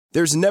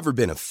There's never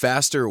been a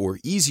faster or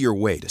easier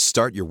way to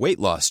start your weight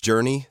loss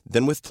journey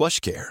than with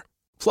PlushCare.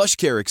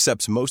 PlushCare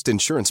accepts most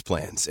insurance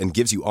plans and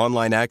gives you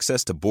online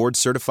access to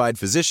board-certified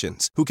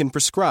physicians who can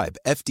prescribe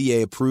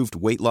FDA-approved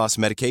weight loss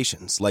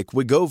medications like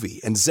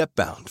Wegovy and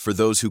Zepbound for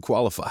those who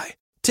qualify.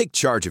 Take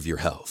charge of your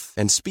health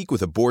and speak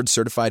with a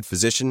board-certified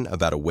physician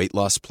about a weight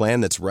loss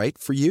plan that's right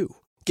for you.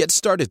 Get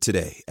started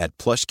today at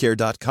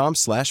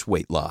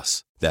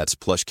plushcare.com/weight-loss. That's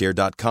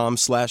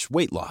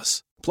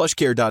plushcare.com/weight-loss.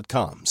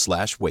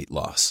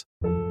 plushcare.com/weight-loss.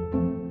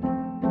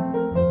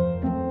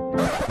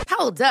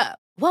 Hold up.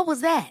 What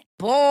was that?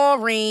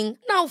 Boring.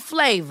 No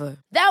flavor.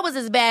 That was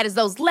as bad as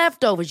those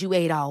leftovers you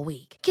ate all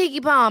week.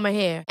 Keke Palmer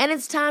here, and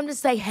it's time to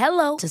say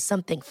hello to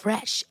something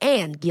fresh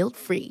and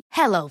guilt-free.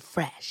 Hello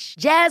Fresh.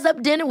 Jazz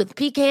up dinner with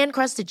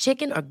pecan-crusted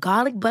chicken or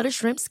garlic butter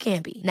shrimp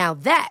scampi. Now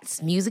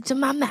that's music to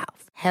my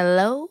mouth.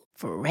 Hello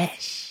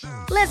Fresh.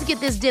 Let's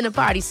get this dinner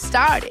party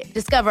started.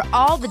 Discover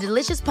all the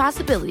delicious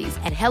possibilities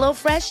at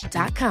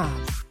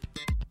hellofresh.com.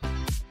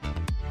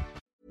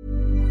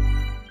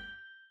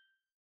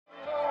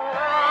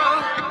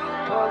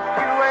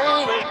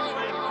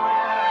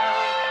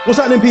 What's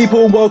happening,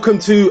 people? Welcome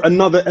to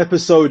another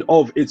episode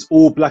of It's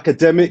All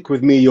Blackademic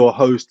with me, your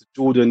host,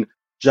 Jordan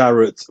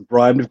Jarrett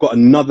Bryan. We've got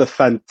another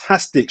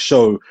fantastic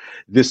show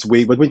this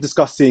week. We're going to be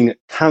discussing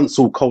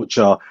cancel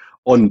culture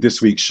on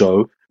this week's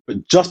show.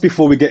 But just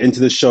before we get into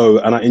the show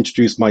and I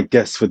introduce my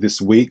guests for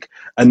this week,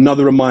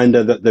 another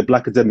reminder that the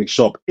Blackademic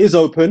shop is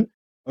open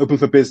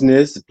for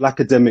business,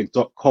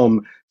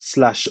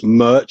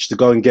 blackademic.com/merch to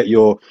go and get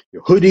your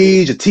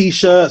hoodies, your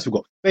t-shirts. We've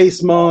got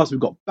face masks, we've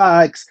got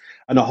bags,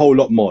 and a whole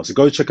lot more. So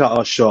go check out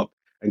our shop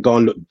and go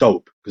and look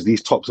dope, because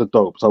these tops are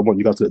dope. So I want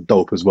you guys to look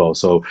dope as well.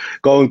 So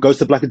go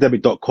to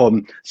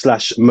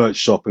blackademic.com/merch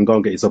shop and go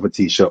and get yourself a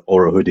t-shirt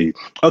or a hoodie.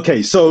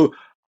 Okay, so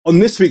on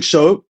this week's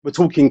show, we're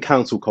talking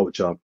cancel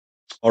culture.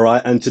 All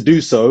right, and to do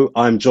so,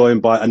 I'm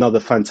joined by another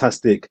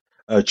fantastic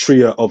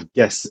trio of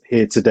guests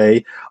here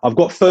today. I've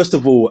got, first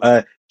of all,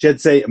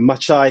 Jedzay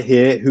Machai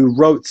here, who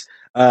wrote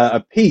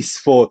a piece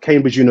for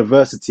Cambridge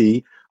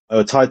University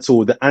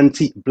titled "The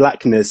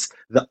Anti-Blackness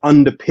That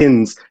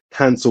Underpins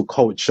Cancel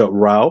Culture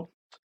Row."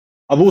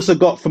 I've also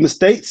got from the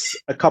States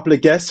a couple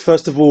of guests.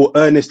 First of all,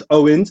 Ernest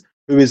Owens,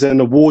 who is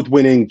an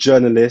award-winning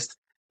journalist,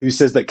 who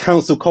says that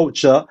cancel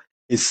culture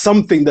is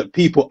something that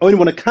people only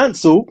want to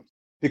cancel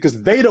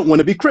because they don't want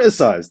to be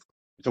criticized.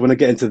 So I want to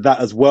get into that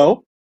as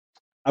well.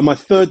 And my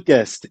third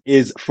guest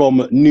is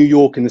from New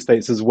York in the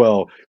States as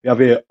well. We have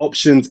here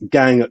Options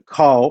Gang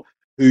Carl,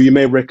 who you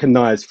may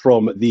recognize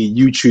from the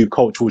YouTube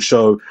cultural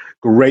show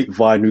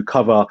Grapevine, who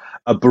cover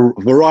a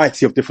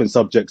variety of different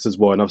subjects as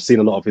well. And I've seen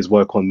a lot of his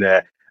work on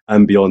there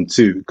and beyond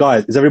too.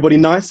 Guys, is everybody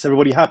nice?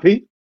 Everybody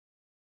happy?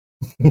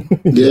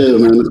 Yeah,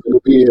 man, it's good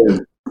to be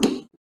here.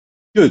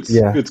 Good,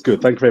 yeah.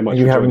 Good. Thank you very much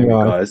for joining me,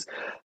 guys.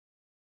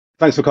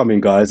 Thanks for coming,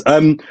 guys.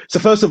 So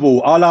first of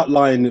all, I'll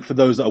outline for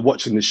those that are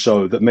watching this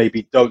show that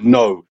maybe don't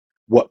know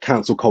what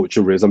cancel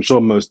culture is. I'm sure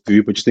most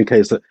do, but just in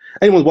case that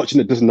anyone watching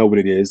it doesn't know what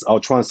it is, I'll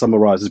try and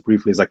summarize as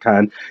briefly as I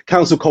can.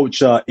 Cancel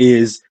culture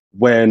is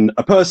when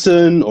a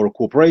person or a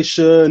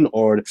corporation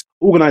or an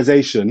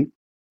organization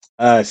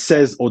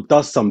says or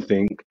does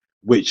something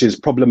which is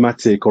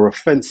problematic or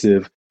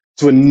offensive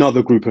to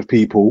another group of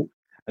people,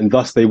 and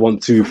thus they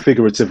want to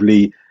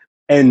figuratively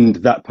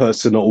end that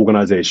person or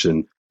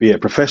organization, be it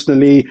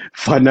professionally,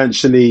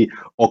 financially,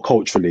 or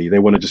culturally. They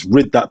want to just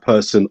rid that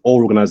person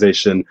or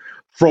organization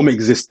from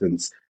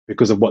existence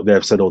because of what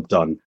they've said or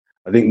done.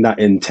 I think that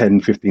in 10,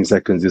 15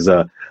 seconds is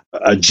a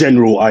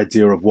general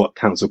idea of what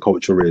cancel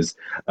culture is.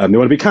 They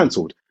want to be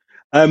cancelled.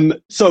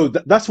 So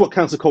that's what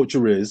cancel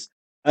culture is.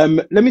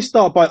 Let me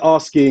start by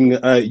asking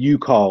you,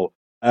 Carl,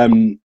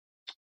 or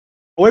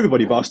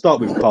everybody, but I'll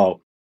start with Carl.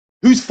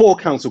 Who's for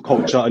cancel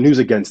culture and who's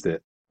against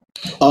it?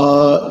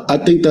 I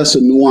think that's a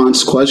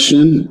nuanced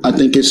question. I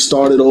think it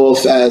started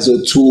off as a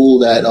tool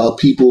that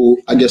people,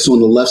 I guess, on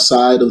the left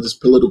side of this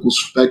political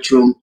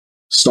spectrum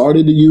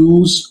started to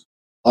use.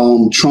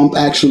 Trump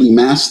actually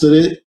mastered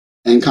it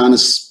and kind of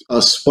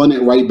spun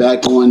it right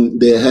back on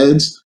their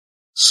heads.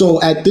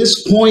 So at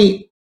this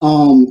point,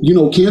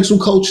 cancel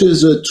culture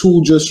is a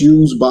tool just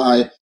used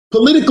by,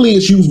 politically,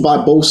 it's used by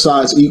both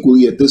sides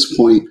equally at this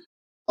point.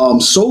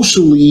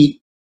 Socially,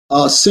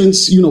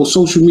 since,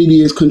 social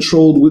media is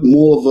controlled with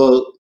more of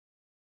a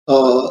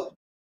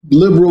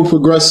liberal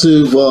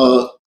progressive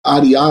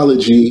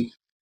ideology,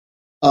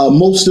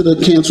 most of the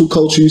cancel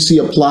culture you see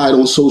applied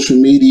on social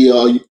media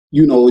are,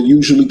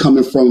 usually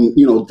coming from,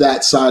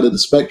 that side of the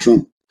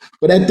spectrum.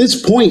 But at this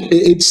point,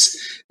 it's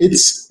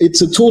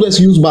a tool that's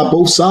used by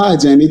both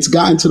sides, and it's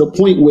gotten to the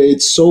point where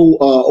it's so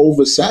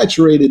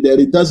oversaturated that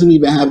it doesn't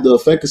even have the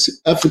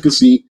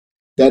efficacy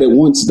that it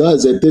once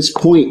does. At this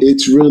point,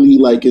 it's really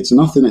like it's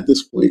nothing at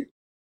this point.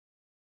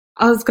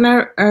 I was going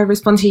to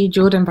respond to you,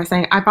 Jordan, by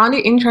saying I found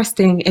it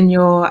interesting in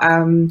your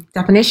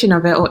definition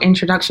of it or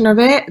introduction of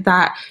it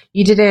that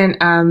you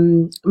didn't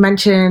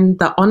mention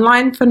the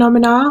online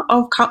phenomena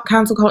of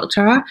cancel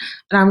culture.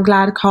 And I'm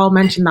glad Carl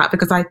mentioned that,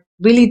 because I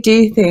really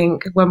do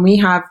think when we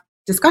have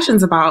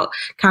discussions about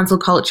cancel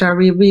culture,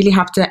 we really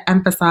have to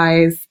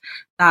emphasize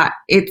that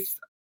it's,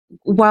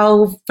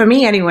 well, for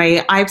me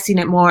anyway, I've seen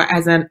it more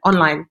as an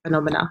online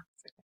phenomena.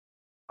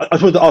 I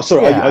suppose. Oh,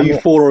 sorry. Yeah, Are you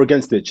for or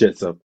against it,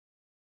 Chitsa?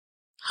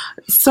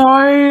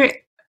 So,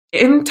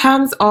 in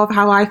terms of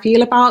how I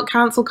feel about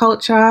cancel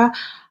culture,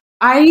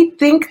 I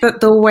think that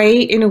the way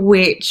in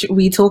which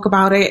we talk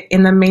about it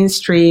in the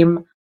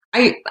mainstream,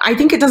 I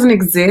think it doesn't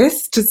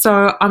exist.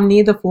 So I'm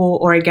neither for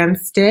or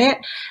against it.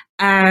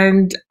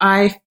 And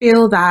I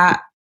feel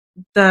that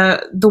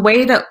the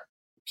way that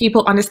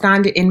people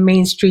understand it in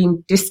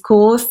mainstream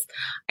discourse,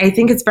 I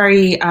think it's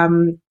very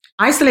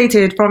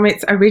isolated from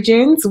its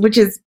origins, which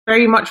is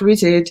very much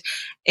rooted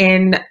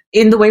in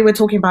the way we're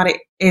talking about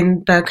it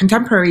in the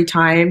contemporary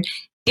time,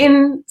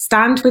 in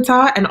Stan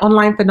Twitter and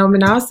online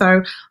phenomena.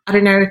 So I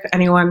don't know if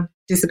anyone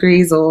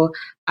disagrees or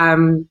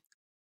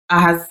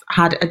has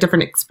had a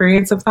different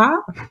experience of that.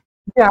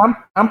 Yeah,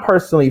 I'm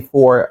personally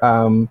for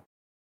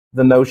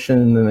the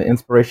notion and the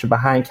inspiration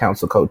behind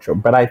cancel culture,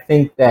 but I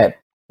think that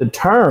the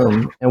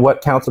term and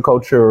what cancel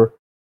culture,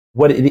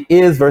 what it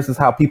is versus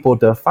how people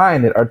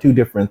define it, are two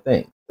different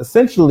things.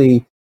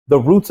 Essentially, the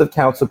roots of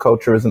cancel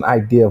culture is an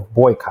idea of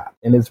boycott,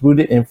 and it's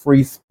rooted in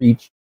free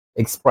speech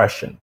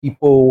expression.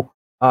 People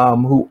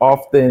who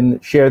often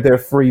share their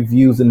free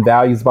views and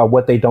values about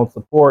what they don't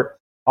support,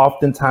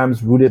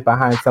 oftentimes rooted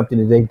behind something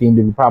that they deem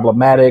to be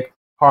problematic,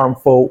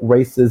 harmful,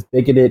 racist,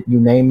 bigoted, you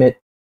name it.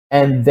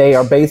 And they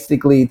are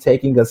basically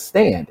taking a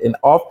stand. And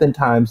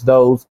oftentimes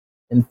those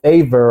in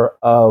favor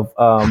of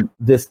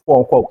this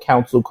quote unquote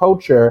cancel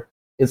culture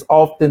is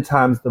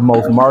oftentimes the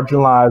most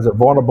marginalized or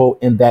vulnerable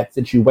in that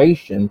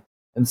situation.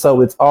 And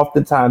so it's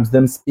oftentimes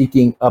them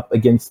speaking up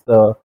against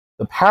the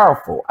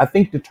powerful. I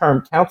think the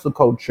term cancel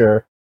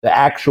culture, the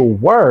actual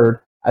word,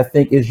 I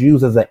think is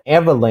used as an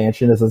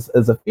avalanche and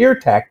as a fear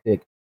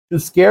tactic to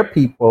scare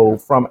people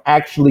from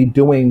actually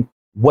doing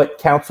what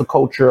cancel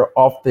culture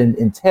often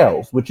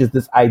entails, which is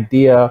this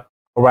idea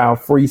around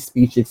free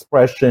speech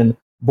expression,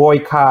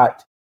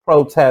 boycott,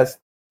 protest,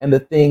 and the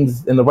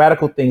things and the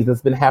radical things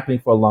that's been happening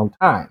for a long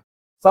time.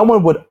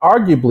 Someone would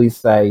arguably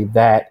say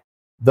that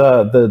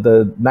the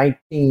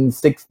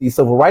 1960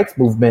 civil rights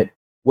movement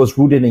was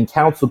rooted in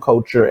cancel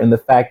culture and the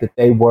fact that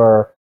they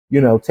were,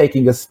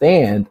 taking a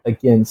stand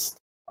against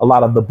a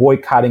lot of the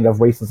boycotting of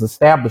racist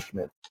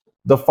establishment.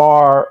 The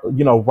far,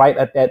 right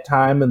at that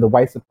time and the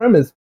white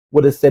supremacists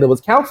would have said it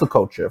was cancel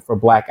culture for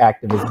Black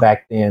activists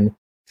back then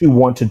to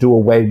want to do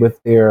away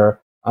with their,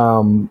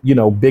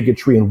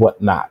 bigotry and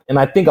whatnot. And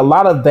I think a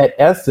lot of that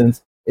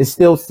essence is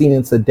still seen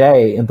in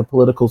today in the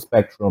political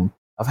spectrum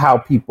of how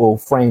people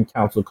frame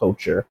cancel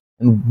culture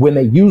and when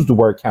they use the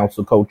word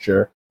cancel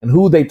culture and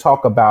who they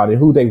talk about and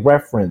who they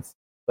reference.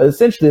 But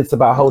essentially, it's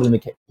about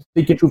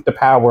speaking truth to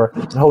power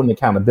and holding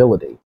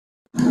accountability.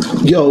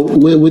 Yo,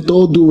 with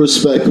all due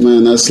respect,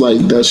 man, that's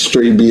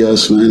straight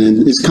BS, man.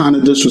 And it's kind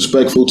of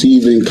disrespectful to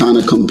even kind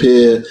of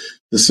compare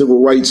the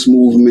civil rights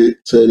movement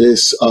to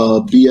this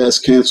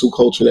BS cancel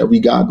culture that we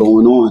got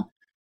going on.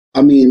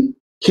 I mean,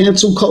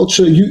 cancel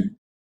culture,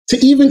 to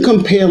even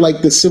compare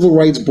like the civil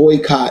rights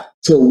boycott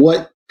to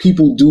what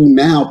people do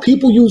now.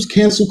 People use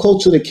cancel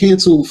culture to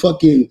cancel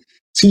fucking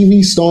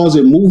TV stars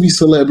and movie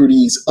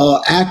celebrities,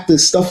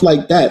 actors, stuff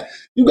like that.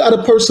 You got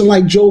a person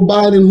like Joe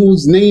Biden,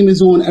 whose name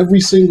is on every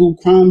single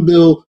crime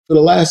bill for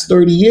the last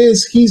 30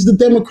 years. He's the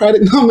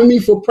Democratic nominee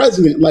for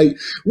president. Like,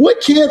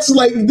 what cancel?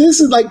 Like, this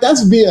is like,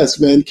 that's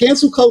BS, man.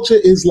 Cancel culture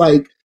is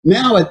like,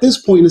 now at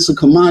this point, it's a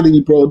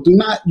commodity, bro.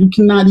 You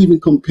cannot even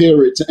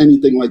compare it to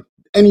anything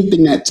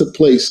that took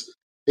place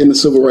in the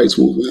civil rights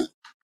movement.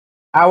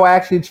 I will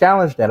actually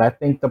challenge that. I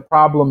think the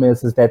problem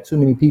is that too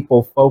many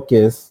people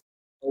focus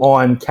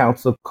on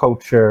cancel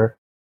culture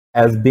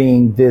as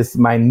being this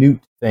minute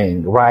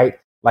thing, right?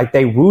 Like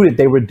they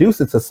reduce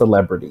it to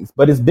celebrities,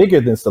 but it's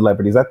bigger than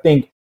celebrities. I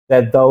think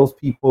that those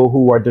people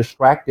who are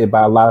distracted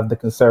by a lot of the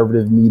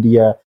conservative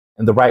media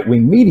and the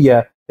right-wing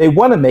media, they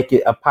want to make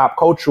it a pop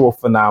cultural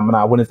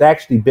phenomenon when it's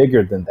actually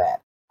bigger than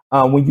that.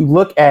 When you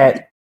look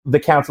at the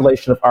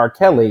cancellation of R.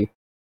 Kelly,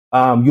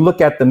 you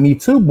look at the Me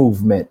Too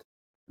movement,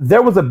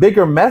 there was a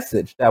bigger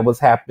message that was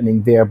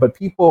happening there, but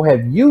people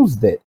have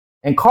used it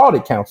and called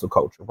it cancel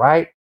culture,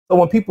 right? So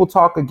when people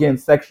talk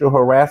against sexual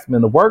harassment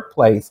in the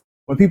workplace,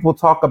 when people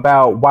talk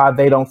about why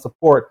they don't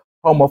support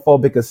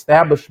homophobic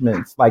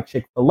establishments like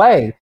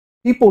Chick-fil-A,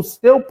 people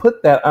still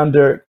put that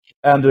under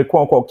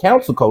quote unquote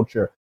cancel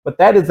culture, but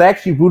that is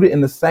actually rooted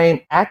in the same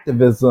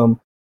activism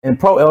and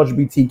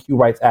pro-LGBTQ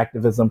rights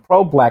activism,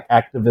 pro-Black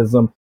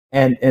activism,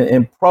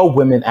 and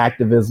pro-women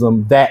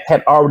activism that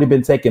had already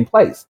been taking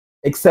place,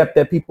 except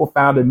that people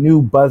found a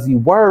new buzzy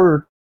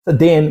word to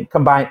then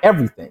combine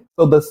everything.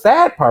 So the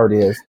sad part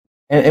is,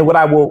 and what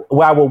I will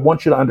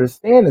want you to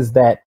understand is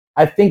that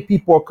I think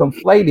people are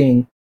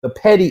conflating the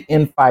petty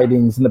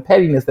infightings and the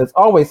pettiness that's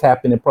always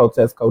happened in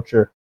protest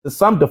culture to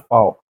some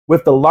default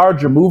with the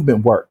larger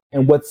movement work.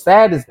 And what's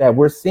sad is that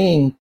we're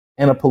seeing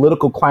in a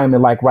political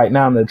climate like right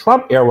now in the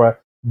Trump era,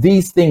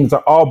 these things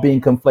are all being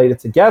conflated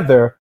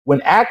together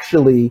when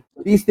actually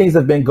These things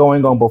have been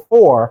going on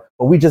before,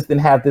 but we just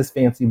didn't have this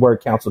fancy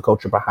word cancel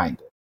culture behind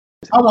it.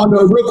 I want to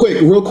know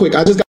real quick.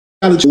 I just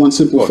got to one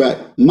simple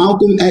fact.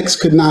 Malcolm X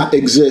could not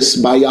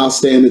exist by y'all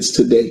standards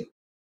today.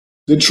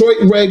 Detroit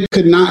Red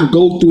could not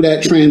go through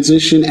that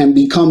transition and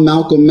become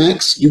Malcolm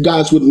X. You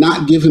guys would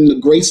not give him the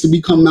grace to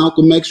become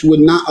Malcolm X. You would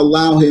not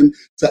allow him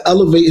to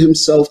elevate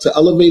himself, to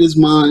elevate his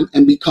mind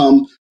and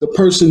become the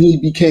person he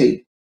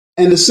became.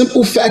 And the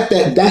simple fact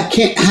that that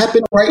can't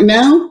happen right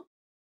now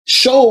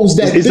shows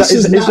that is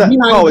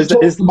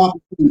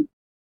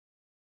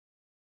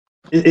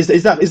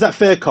that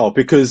fair, Carl?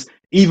 Because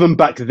even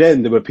back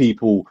then there were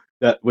people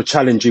that were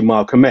challenging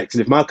Malcolm X,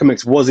 and if Malcolm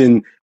X was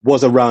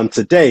around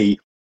today,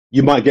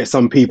 you might get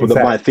some people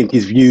that might think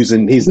his views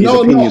and his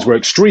opinions were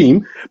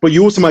extreme, but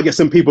you also might get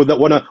some people that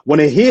want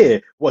to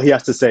hear what he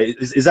has to say.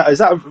 Is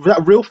that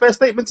a real fair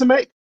statement to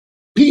make?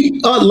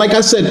 Like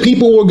I said,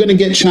 people were going to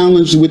get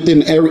challenged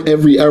within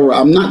every era.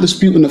 I'm not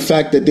disputing the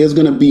fact that there's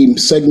going to be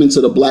segments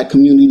of the Black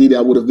community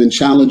that would have been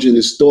challenging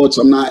his thoughts.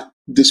 I'm not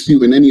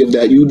disputing any of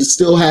that. You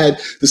still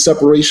had the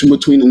separation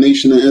between the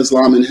Nation of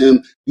Islam and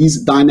him.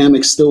 These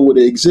dynamics still would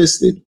have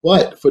existed.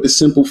 But for the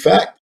simple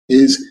fact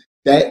is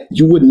that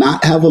you would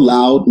not have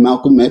allowed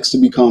Malcolm X to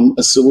become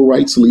a civil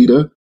rights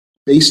leader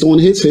based on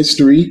his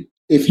history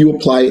if you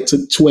apply it to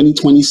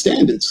 2020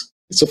 standards.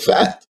 It's a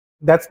fact.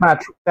 That's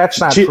not true. That's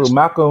not true.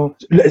 Malcolm,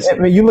 I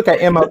mean, you look at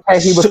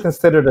MLK, he was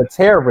considered a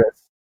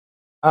terrorist,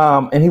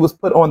 and he was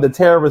put on the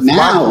terrorist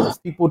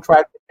list. People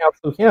tried to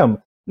cancel him.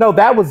 No,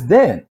 that was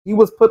then. He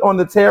was put on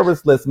the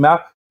terrorist list.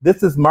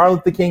 This is Martin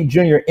Luther King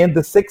Jr. in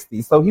the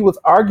 60s. So he was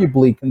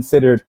arguably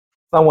considered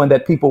someone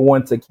that people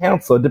want to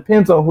cancel. It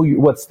depends on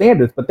what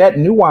standards, but that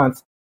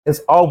nuance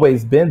has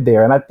always been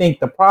there. And I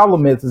think the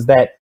problem is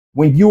that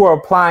when you are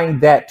applying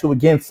that to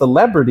against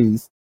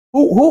celebrities,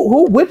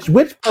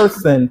 which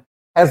person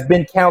has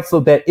been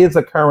canceled that is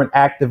a current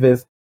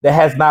activist that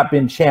has not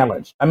been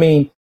challenged? I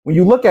mean, when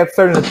you look at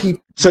certain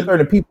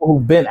people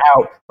who've been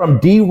out, from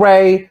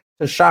D-Ray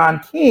to Sean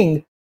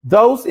King,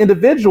 those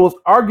individuals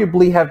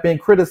arguably have been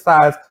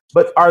criticized,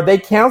 but are they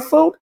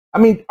canceled? I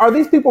mean, are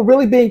these people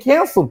really being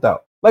canceled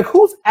though? Like,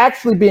 who's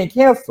actually being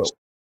canceled?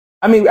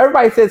 I mean,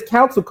 everybody says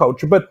cancel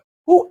culture, but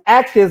who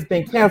actually has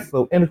been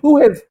canceled and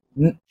who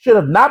should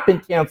have not been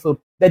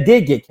canceled that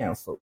did get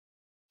canceled?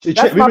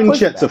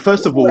 So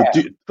first of all,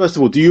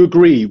 do you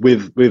agree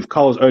with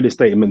Carl's earlier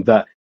statement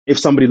that if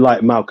somebody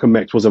like Malcolm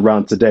X was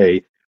around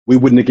today, we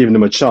wouldn't have given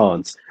him a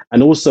chance?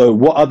 And also,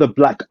 what are the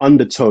Black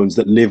undertones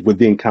that live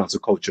within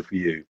cancel culture for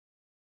you?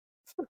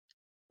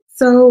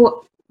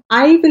 So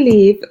I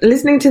believe,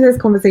 listening to this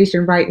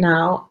conversation right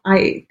now,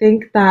 I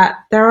think that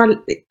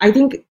I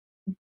think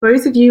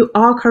both of you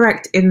are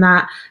correct in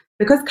that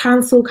because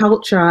cancel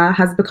culture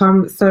has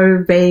become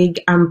so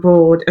vague and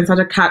broad and such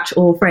a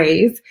catch-all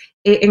phrase,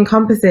 it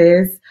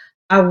encompasses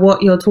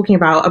what you're talking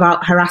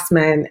about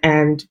harassment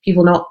and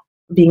people not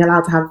being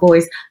allowed to have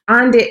voice,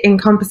 and it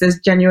encompasses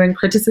genuine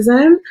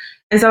criticism.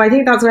 And so I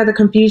think that's where the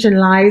confusion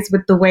lies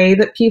with the way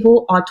that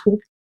people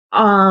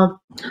are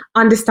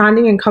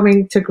understanding and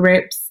coming to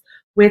grips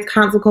with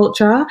cancel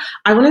culture.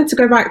 I wanted to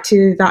go back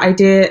to the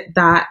idea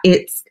that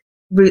its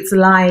roots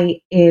lie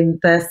in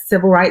the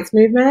civil rights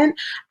movement.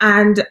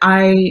 And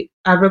I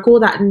recall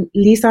that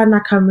Lisa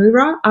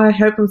Nakamura, I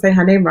hope I'm saying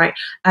her name right,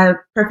 a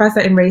professor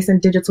in race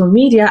and digital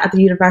media at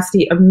the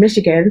University of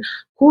Michigan,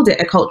 called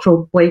it a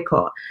cultural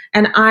boycott.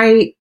 And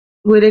I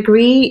would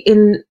agree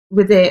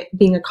with it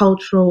being a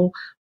cultural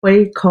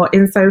boycott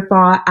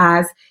insofar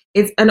as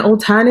it's an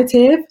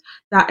alternative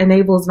that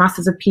enables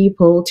masses of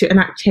people to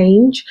enact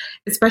change,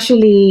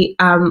 especially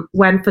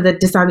when for the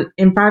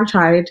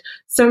disenfranchised,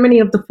 so many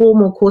of the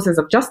formal causes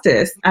of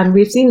justice, and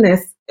we've seen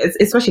this,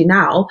 especially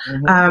now,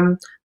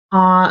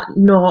 are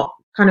not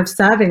kind of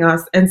serving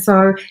us. And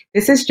so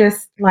this is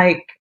just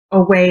like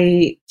a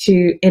way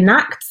to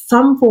enact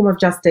some form of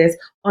justice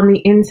on the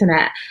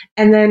internet.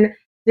 And then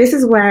this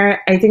is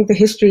where I think the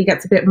history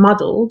gets a bit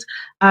muddled.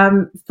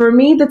 For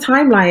me, the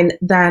timeline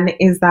then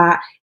is that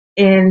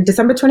in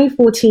December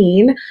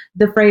 2014,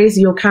 the phrase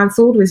 "you're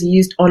cancelled" was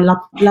used on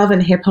Love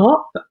and Hip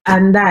Hop.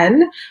 And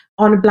then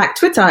on Black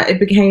Twitter, it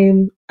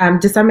became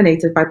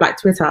disseminated by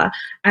Black Twitter.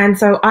 And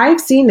so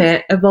I've seen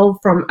it evolve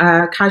from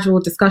a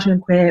casual discussion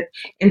quip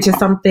into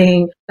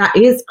something that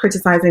is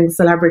criticizing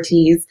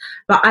celebrities.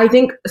 But I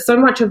think so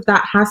much of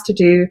that has to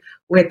do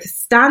with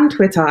Stan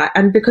Twitter.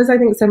 And because I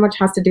think so much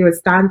has to do with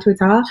Stan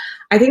Twitter,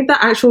 I think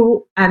the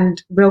actual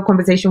and real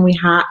conversation we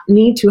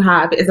need to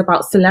have is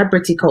about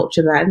celebrity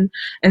culture then.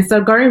 And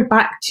so going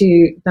back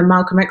to the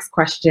Malcolm X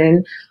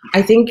question,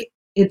 I think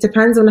it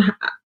depends on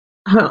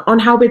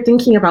how we're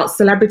thinking about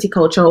celebrity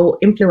culture or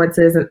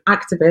influencers and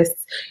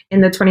activists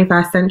in the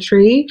 21st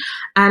century.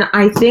 And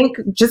I think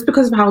just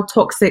because of how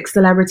toxic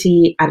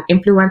celebrity and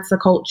influencer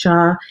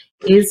culture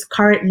is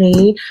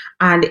currently,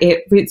 and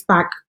it roots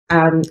back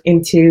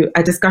into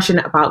a discussion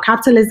about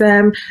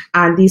capitalism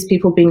and these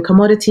people being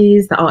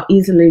commodities that are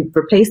easily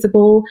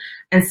replaceable.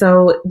 And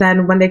so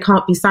then when they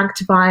can't be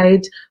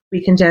sanctified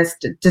we can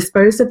just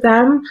dispose of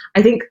them.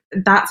 I think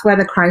that's where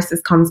the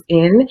crisis comes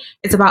in.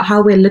 It's about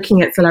how we're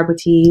looking at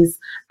celebrities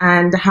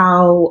and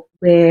how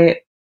we're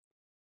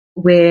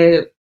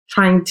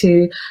trying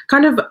to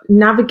kind of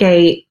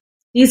navigate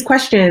these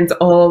questions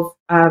of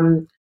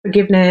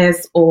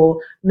forgiveness or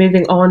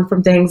moving on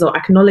from things or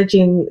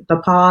acknowledging the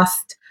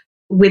past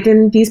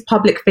within these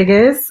public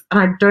figures.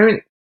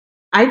 And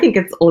I think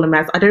it's all a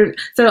mess.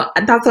 So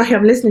that's why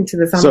I'm listening to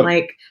this. I'm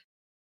like,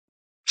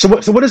 so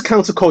what does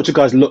cancel culture,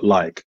 guys, look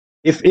like?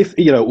 If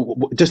you know,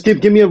 just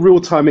give me a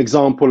real time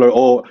example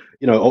or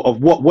you know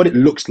of what it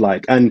looks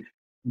like and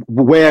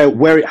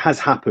where it has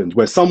happened,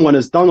 where someone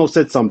has done or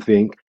said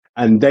something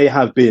and they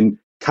have been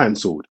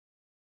cancelled.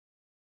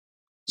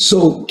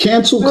 So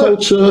cancel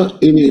culture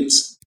in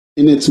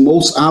its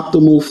most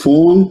optimal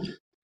form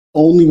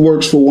only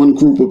works for one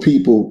group of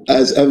people,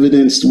 as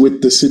evidenced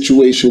with the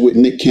situation with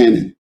Nick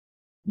Cannon.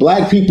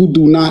 Black people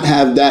do not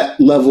have that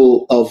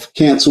level of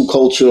cancel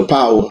culture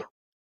power.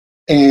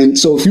 And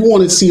so if you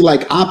want to see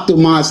like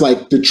optimize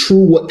like the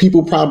true what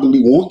people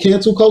probably want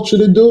cancel culture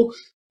to do,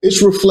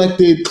 it's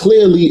reflected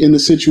clearly in the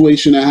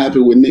situation that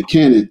happened with Nick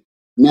Cannon.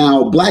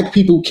 Now, Black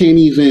people can't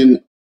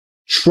even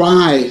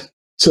try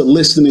to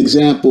list an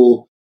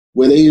example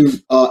where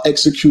they've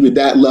executed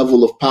that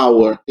level of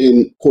power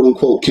in quote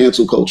unquote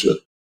cancel culture.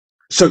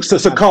 So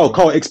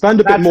Carl,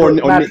 expand a bit more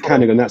on Nick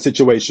Cannon and that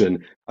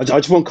situation. I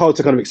just want Carl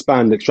to kind of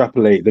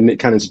extrapolate the Nick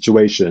Cannon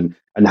situation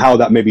and how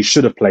that maybe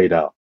should have played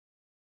out.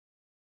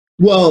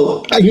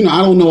 Well, you know,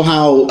 I don't know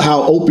how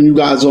open you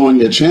guys are on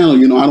your channel.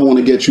 You know, I don't want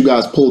to get you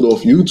guys pulled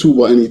off YouTube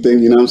or anything,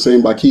 you know what I'm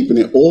saying, by keeping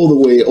it all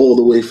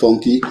the way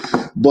funky.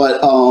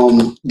 But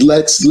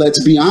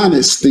let's be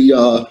honest,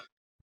 the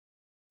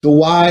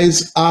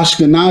wise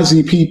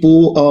Ashkenazi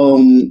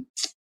people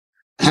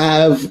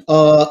have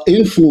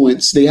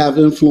influence. They have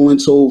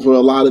influence over a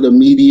lot of the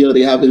media.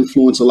 They have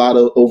influence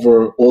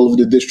over all of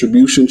the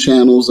distribution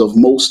channels of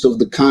most of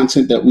the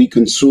content that we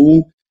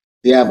consume.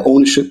 They have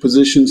ownership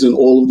positions in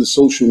all of the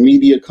social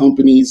media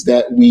companies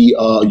that we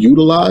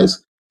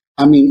utilize.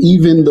 I mean,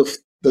 even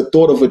the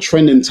thought of a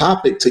trending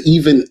topic, to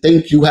even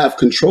think you have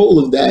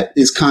control of that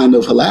is kind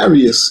of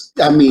hilarious.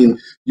 I mean,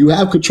 you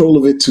have control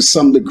of it to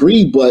some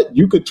degree, but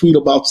you could tweet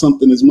about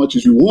something as much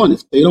as you want.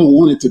 If they don't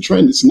want it to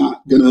trend, it's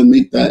not going to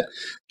make that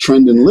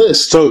trending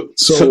list. So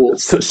sorry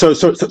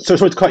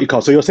to cut you,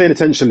 Carl. So you're saying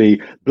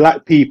essentially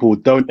Black people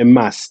don't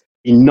amass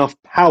enough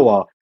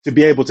power to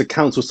be able to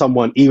cancel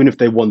someone even if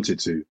they wanted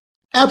to?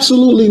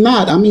 Absolutely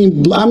not. I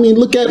mean,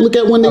 look at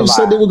when they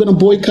said they were going to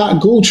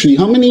boycott Gucci.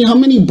 How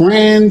many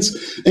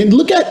brands? And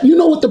look at, you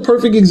know what the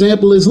perfect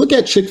example is? Look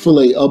at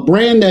Chick-fil-A, a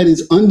brand that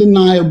is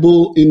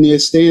undeniable in their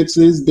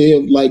stances. They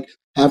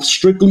have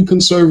strictly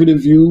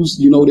conservative views.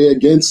 You know, they're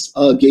against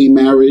gay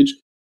marriage.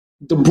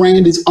 The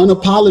brand is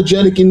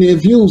unapologetic in their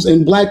views,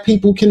 and Black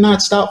people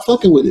cannot stop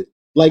fucking with it.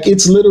 Like,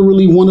 it's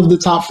literally one of the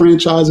top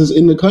franchises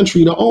in the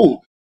country to own.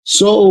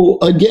 So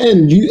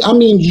again,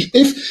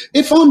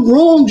 if I'm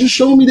wrong, just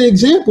show me the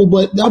example.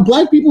 But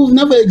Black people have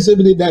never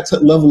exhibited that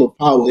level of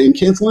power in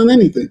canceling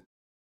anything.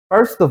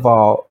 First of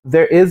all,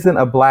 there isn't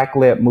a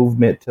Black-led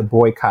movement to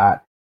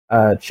boycott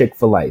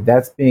Chick-fil-A.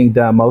 That's being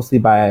done mostly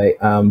by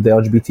the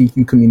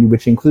LGBTQ community,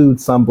 which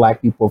includes some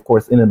Black people, of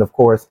course, in it, of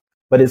course.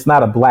 But it's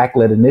not a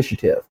Black-led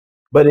initiative.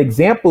 But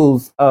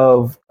examples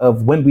of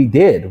when we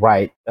did,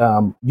 right?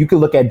 You can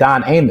look at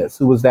Don Amos,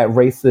 who was that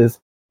racist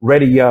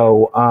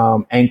radio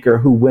anchor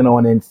who went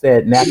on and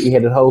said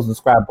nappy-headed hoes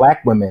describe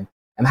Black women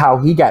and how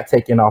he got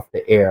taken off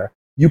the air.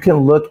 You can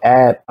look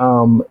at,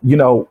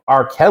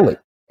 R. Kelly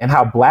and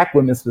how Black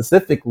women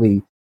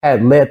specifically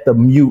had led the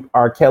Mute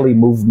R. Kelly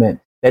movement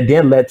that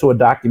then led to a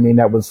documentary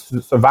that was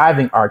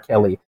Surviving R.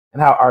 Kelly,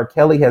 and how R.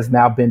 Kelly has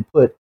now been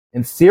put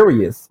in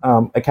serious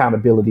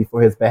accountability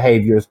for his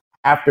behaviors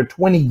after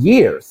 20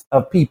 years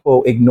of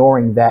people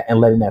ignoring that and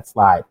letting that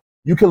slide.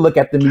 You can look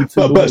at the Me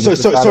Too movement.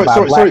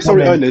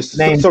 Sorry, Ernest.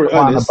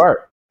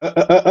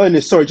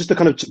 Ernest, sorry, just to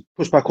kind of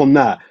push back on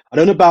that. I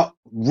don't know about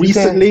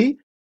recently,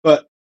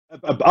 but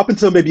up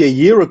until maybe a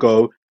year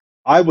ago,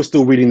 I was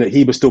still reading that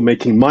he was still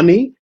making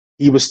money.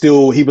 His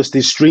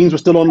streams were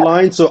still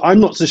online. So I'm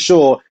not so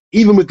sure,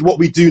 even with what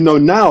we do know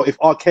now, if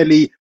R.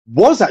 Kelly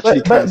was actually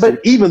cancelled,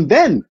 even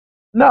then.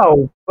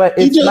 No, but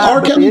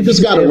R. Kelly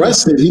just got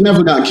arrested. He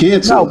never got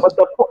canceled. But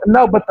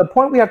the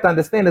point we have to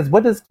understand is,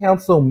 what does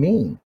cancel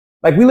mean?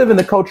 Like, we live in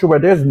a culture where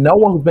there's no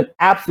one who's been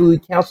absolutely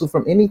canceled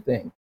from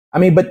anything. I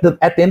mean, but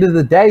at the end of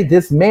the day,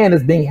 this man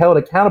is being held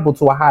accountable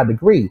to a high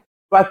degree.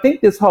 So I think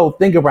this whole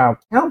thing around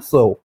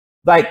counsel,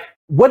 like,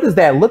 what does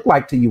that look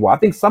like to you all? I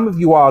think some of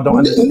you all don't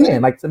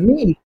understand. Like, to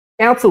me,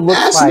 counsel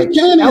looks like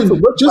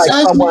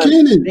someone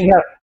being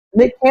held.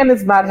 Nick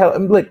Cannon's not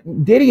held. Look,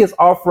 Diddy is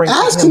offering.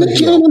 Ask Nick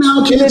Cannon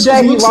how cancel looks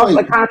like. He lost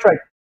the contract.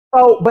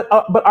 So,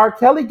 but R.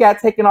 Kelly got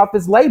taken off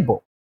his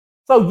label.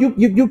 So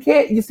you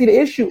can't. You see, the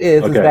issue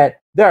is that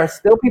there are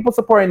still people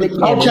supporting Nick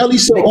Cannon. R. Kelly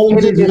still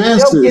owns his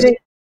masters.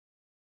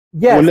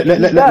 Yes, well, let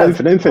me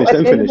finish.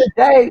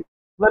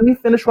 Let me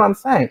finish what I'm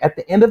saying. At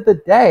the end of the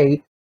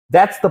day,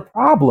 that's the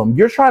problem.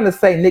 You're trying to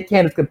say Nick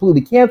Cannon is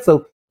completely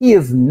canceled. He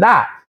is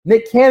not.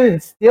 Nick Cannon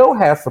still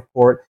has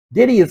support.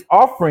 Diddy is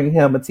offering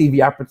him a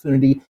TV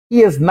opportunity. He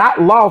has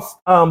not lost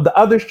the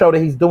other show that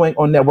he's doing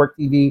on network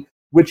TV,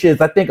 which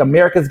is, I think,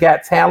 America's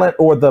Got Talent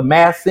or The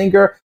Masked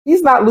Singer.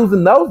 He's not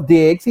losing those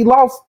gigs. He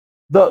lost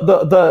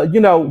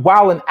the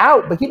Wild 'N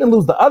Out, but he didn't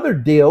lose the other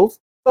deals.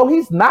 So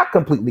he's not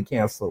completely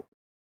canceled.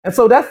 And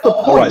so that's the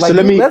point. All right, like,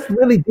 so let's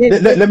really dig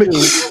into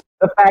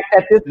the fact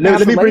that this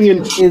let me bring in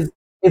is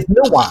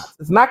nuanced.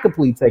 It's not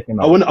completely taken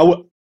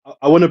off.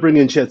 I want to bring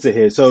in Chetzer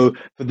here. So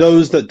for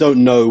those that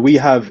don't know, we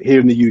have here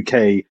in the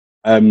UK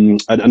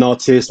an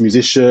artist,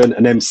 musician,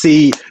 an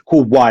MC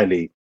called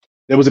Wiley.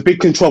 There was a big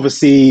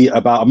controversy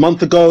about a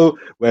month ago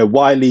where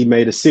Wiley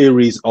made a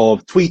series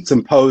of tweets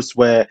and posts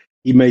where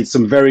he made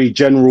some very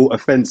general,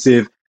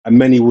 offensive, and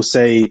many will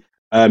say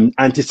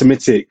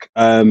anti-Semitic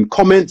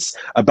comments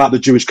about the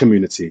Jewish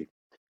community.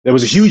 There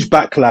was a huge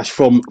backlash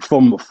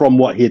from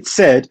what he had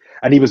said,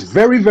 and he was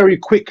very, very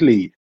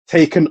quickly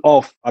taken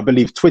off, I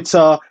believe,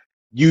 Twitter,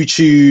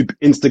 YouTube,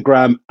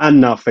 Instagram,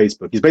 and now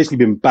Facebook. He's basically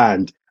been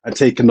banned and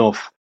taken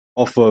off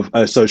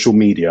of social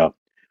media.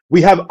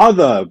 We have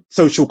other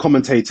social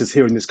commentators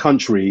here in this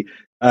country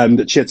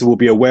that Chetzer will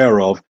be aware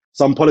of.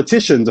 Some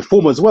politicians, a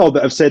former as well,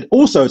 that have said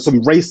also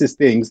some racist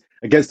things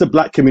against the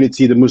Black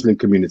community, the Muslim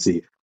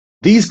community.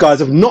 These guys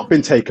have not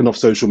been taken off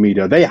social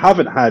media. They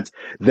haven't had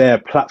their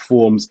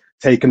platforms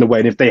taken away.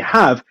 And if they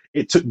have,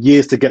 it took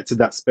years to get to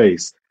that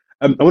space.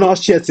 I want to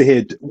ask Chetzer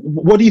here,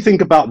 what do you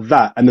think about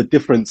that and the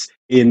difference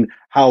in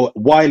how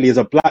Wiley as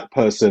a Black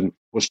person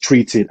was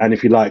treated and,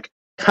 if you like,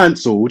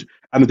 cancelled,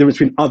 and the difference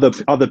between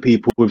other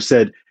people who have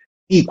said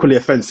equally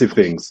offensive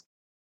things?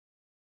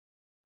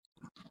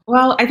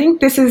 Well, I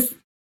think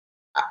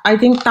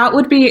that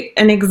would be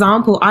an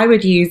example I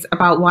would use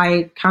about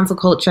why cancel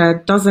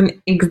culture doesn't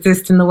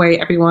exist in the way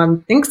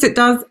everyone thinks it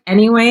does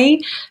anyway,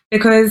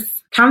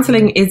 because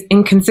canceling is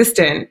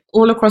inconsistent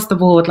all across the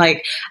board.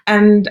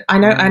 And I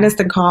know Ernest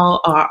and Carl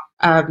are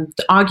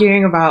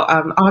arguing about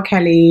R.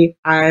 Kelly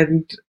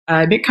and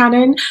Nick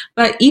Cannon,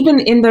 but even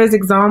in those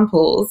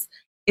examples,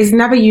 it's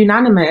never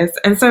unanimous.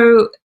 And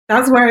so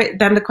that's where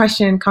then the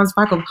question comes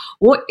back of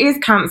what is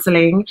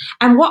canceling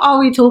and what are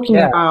we talking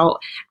about?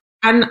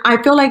 And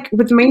I feel like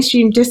with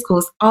mainstream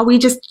discourse, are we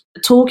just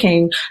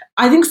talking?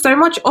 I think so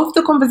much of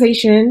the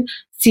conversation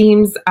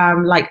seems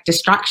like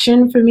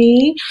distraction for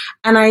me.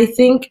 And I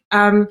think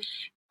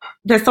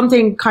there's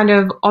something kind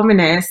of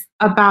ominous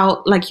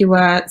about, like you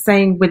were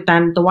saying with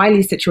then the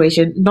Wiley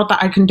situation, not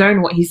that I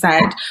condone what he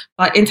said,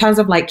 but in terms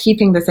of like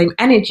keeping the same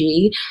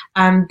energy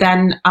and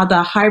then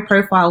other high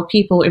profile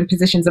people in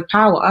positions of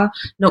power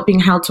not being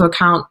held to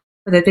account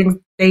for the things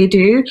they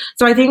do.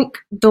 So I think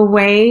the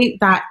way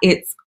that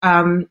it's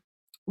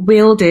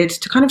wielded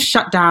to kind of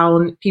shut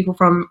down people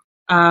from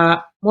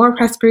more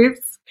oppressed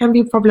groups can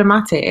be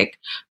problematic.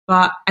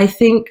 But I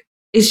think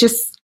it's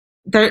just,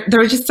 there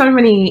are just so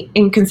many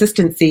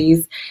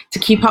inconsistencies to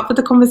keep up with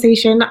the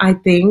conversation, I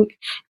think.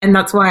 And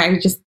that's why I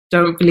just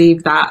don't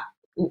believe that,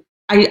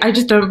 I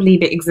just don't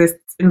believe it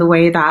exists in the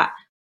way that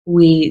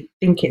we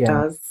think it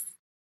does.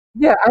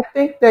 Yeah, I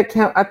think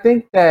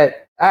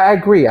that I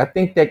agree. I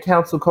think that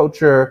cancel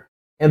culture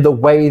and the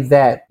way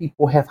that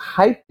people have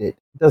hyped it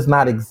does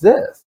not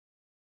exist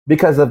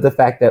because of the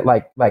fact that,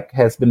 like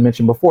has been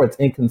mentioned before, it's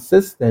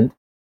inconsistent.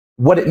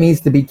 What it means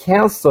to be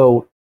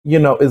canceled,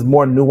 is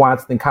more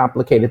nuanced and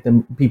complicated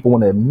than people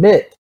want to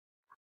admit.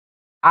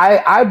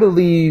 I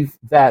believe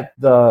that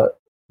the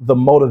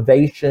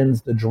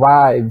motivations, the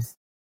drives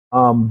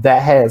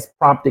that has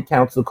prompted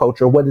cancel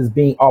culture, what is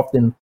being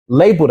often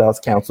labeled as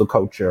cancel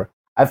culture,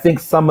 I think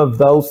some of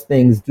those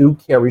things do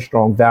carry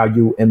strong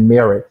value and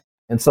merit.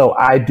 And so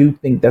I do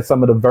think that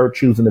some of the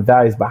virtues and the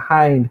values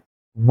behind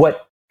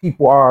what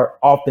people are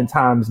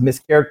oftentimes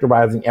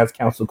mischaracterizing as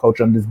cancel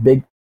culture on this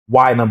big,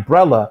 wide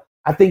umbrella,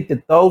 I think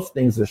that those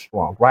things are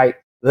strong, right?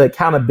 The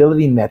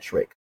accountability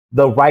metric,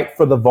 the right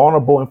for the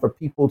vulnerable and for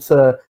people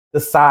to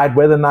decide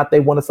whether or not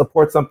they want to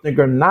support something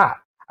or not.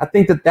 I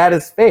think that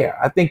is fair.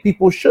 I think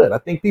people should. I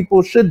think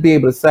people should be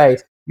able to say,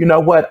 you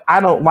know what, I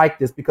don't like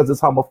this because it's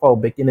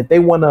homophobic. And if they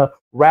want to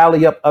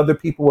rally up other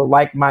people with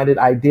like-minded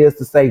ideas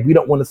to say, we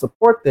don't want to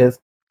support this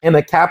in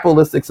a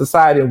capitalistic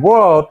society and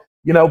world,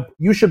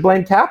 you should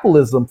blame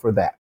capitalism for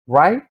that,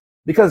 right?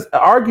 Because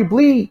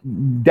arguably,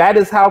 that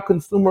is how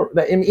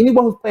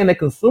anyone who's playing a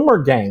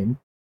consumer game,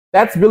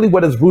 that's really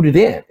what it's rooted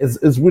in.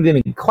 Is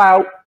rooted in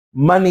clout,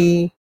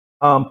 money,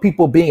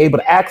 people being able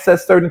to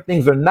access certain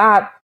things or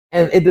not,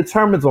 and it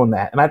determines on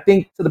that. And I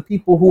think to the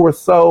people who are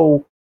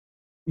so,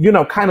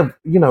 counter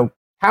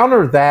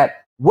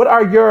that, what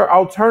are your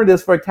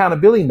alternatives for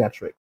accountability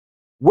metric?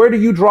 Where do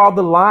you draw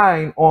the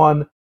line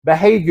on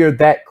behavior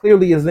that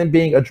clearly isn't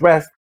being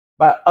addressed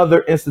by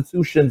other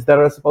institutions that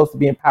are supposed to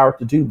be empowered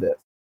to do this?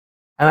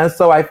 And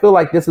so I feel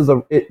like this is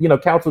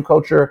cancel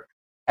culture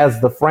as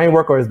the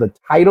framework or as the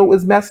title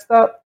is messed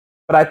up.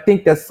 But I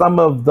think that some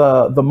of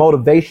the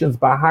motivations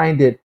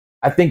behind it,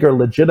 I think, are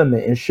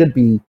legitimate and should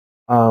be,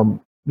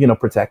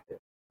 protected.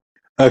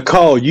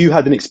 Carl, you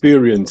had an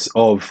experience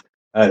of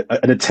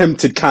an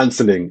attempted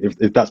cancelling,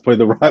 if that's probably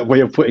the right way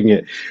of putting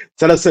it.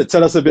 Tell us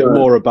a bit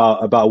more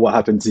about what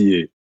happened to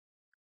you.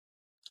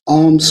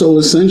 So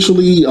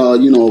essentially, a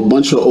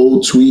bunch of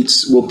old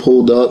tweets were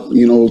pulled up,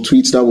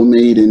 tweets that were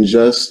made in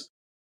jest,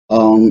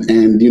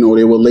 and they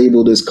were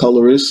labeled as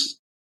colorist.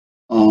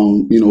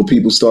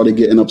 People started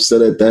getting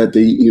upset at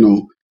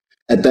that.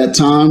 At that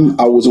time,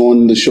 I was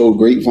on the show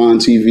Grapevine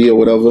TV or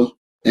whatever,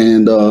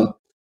 and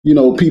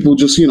people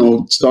just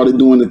started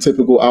doing the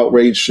typical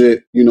outrage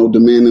shit,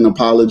 demanding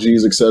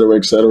apologies, et cetera,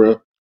 et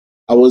cetera.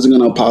 I wasn't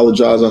going to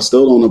apologize. I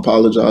still don't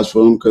apologize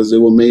for them because they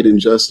were made in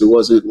jest. It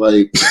wasn't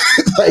like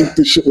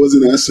the shit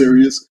wasn't that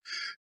serious.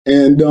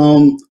 And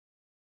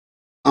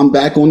I'm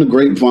back on the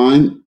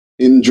Grapevine.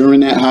 And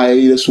during that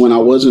hiatus, when I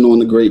wasn't on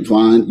the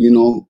Grapevine,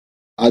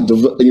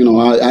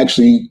 I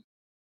actually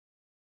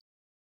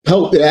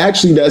helped.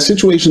 Actually, that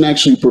situation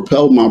actually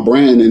propelled my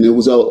brand, and I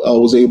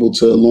was able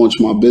to launch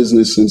my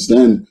business since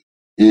then.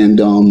 And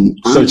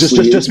so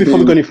just before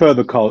we go any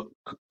further, Carl.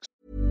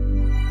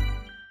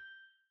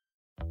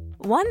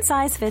 One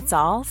size fits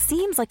all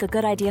seems like a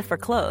good idea for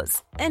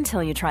clothes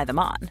until you try them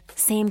on.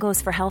 Same goes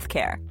for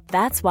healthcare.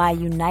 That's why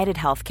United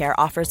Healthcare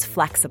offers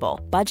flexible,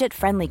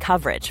 budget-friendly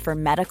coverage for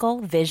medical,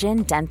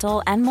 vision,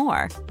 dental, and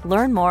more.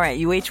 Learn more at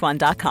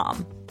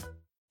uh1.com.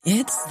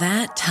 It's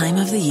that time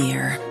of the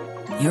year.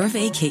 Your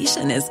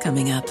vacation is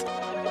coming up.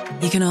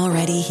 You can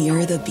already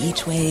hear the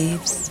beach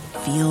waves,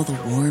 feel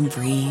the warm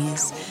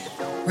breeze,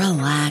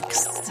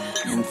 relax,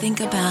 and think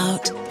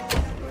about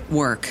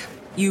work.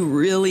 You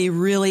really,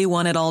 really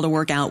want it all to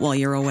work out while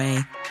you're away.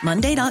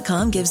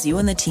 Monday.com gives you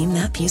and the team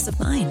that peace of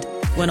mind.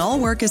 When all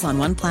work is on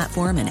one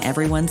platform and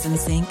everyone's in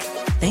sync,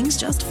 things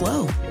just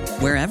flow.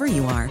 Wherever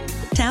you are,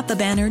 tap the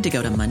banner to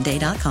go to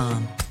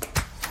Monday.com.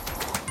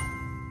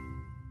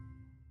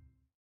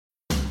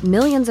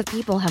 Millions of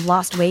people have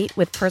lost weight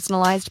with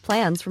personalized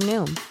plans from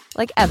Noom.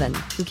 Like Evan,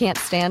 who can't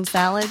stand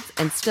salads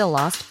and still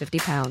lost 50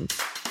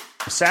 pounds.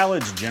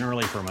 Salads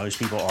generally for most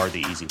people are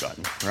the easy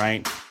button,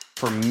 right?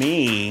 For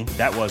me,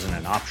 that wasn't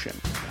an option.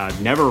 I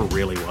never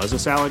really was a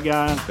salad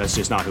guy. That's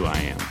just not who I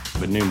am.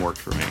 But Noom worked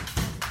for me.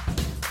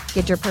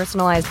 Get your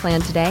personalized plan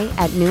today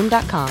at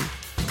Noom.com.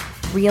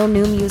 Real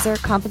Noom user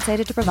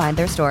compensated to provide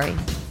their story.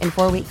 In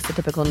 4 weeks, the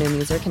typical Noom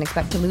user can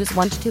expect to lose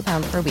 1 to 2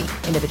 pounds per week.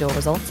 Individual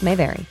results may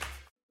vary.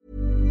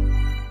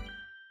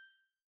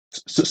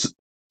 So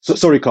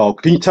sorry, Carl.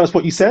 Can you tell us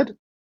what you said?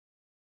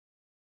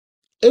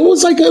 It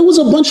was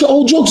a bunch of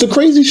old jokes. The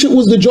crazy shit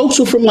was the jokes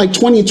were from like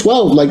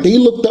 2012. Like they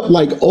looked up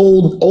like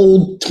old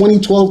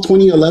 2012,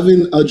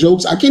 2011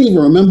 jokes. I can't even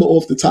remember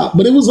off the top,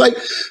 but it was like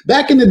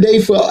back in the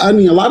day a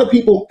lot of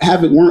people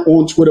weren't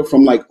on Twitter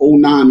from like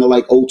 09 to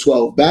like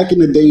 012. Back in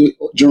the day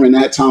during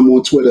that time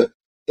on Twitter,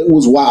 it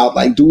was wild.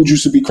 Like dudes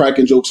used to be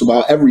cracking jokes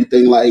about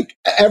everything. Like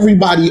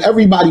everybody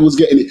was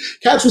getting it.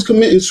 Cats was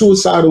committing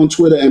suicide on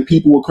Twitter and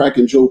people were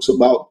cracking jokes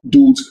about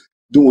dudes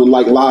doing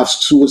like live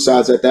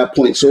suicides at that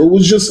point. So it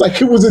was just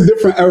like, it was a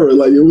different era.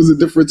 Like it was a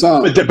different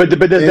time. But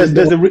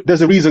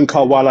there's a reason,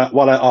 Carl, while I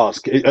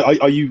ask.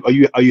 Are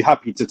you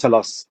happy to tell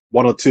us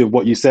one or two of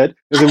what you said?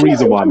 There's a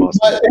reason why I'm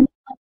asking.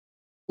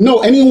 No,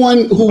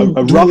 anyone who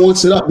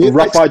wants it up. A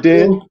rough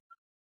idea?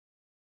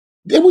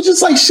 It was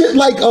just like shit,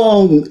 like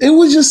it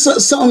was just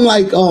something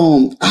like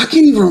I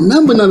can't even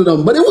remember none of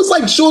them, but it was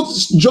like short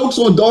jokes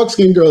on dark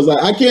skinned girls. Like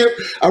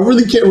I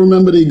really can't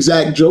remember the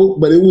exact joke,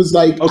 but it was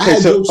like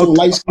jokes on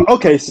light skin.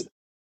 Okay,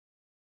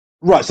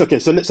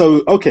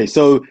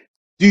 so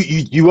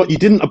you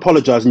didn't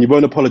apologize and you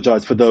won't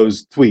apologize for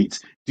those tweets.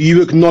 Do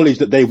you acknowledge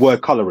that they were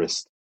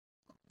colorist?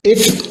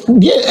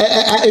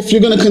 If you're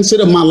going to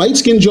consider my light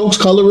skin jokes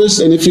colorist,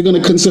 and if you're going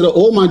to consider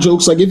all my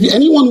jokes, like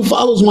anyone who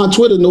follows my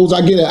Twitter knows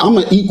I'm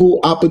an equal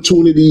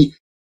opportunity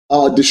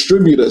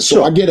distributor.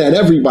 So I get at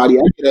everybody.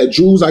 I get at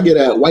Jews, I get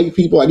at white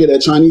people, I get at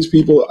Chinese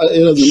people.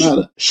 It doesn't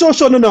matter. Sure.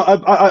 No.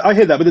 I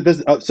hear that, but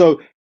there's so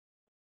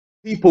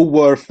people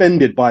were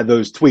offended by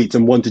those tweets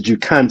and wanted you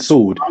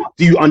cancelled.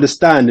 Do you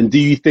understand? And do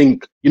you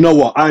think, you know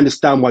what? I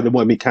understand why they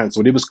want me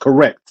cancelled. It was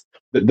correct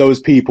that those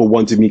people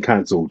wanted me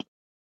cancelled.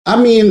 I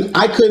mean,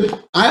 I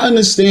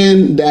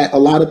understand that a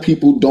lot of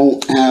people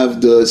don't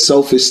have the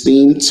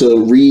self-esteem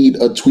to read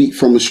a tweet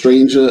from a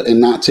stranger and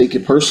not take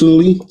it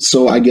personally.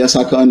 So I guess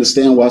I can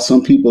understand why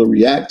some people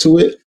react to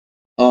it.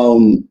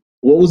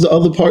 What was the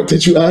other part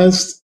that you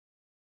asked?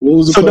 What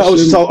was the question?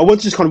 So I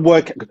want to just kind of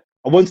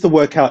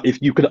work out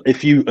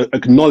if you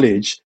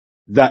acknowledge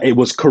that it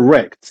was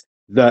correct,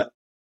 that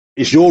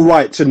it's your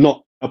right to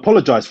not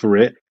apologize for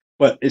it,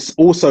 but it's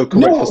also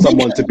correct for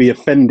someone to be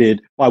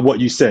offended by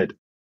what you said.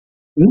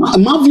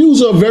 My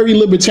views are very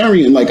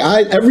libertarian. Like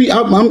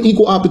I'm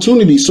equal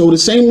opportunity. So the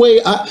same way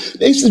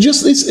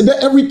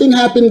everything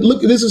happened.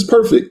 Look, this is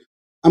perfect.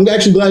 I'm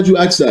actually glad you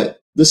asked that.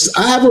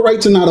 I have a right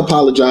to not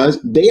apologize.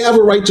 They have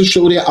a right to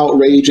show their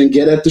outrage and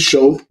get at the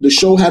show. The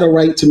show had a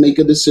right to make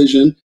a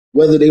decision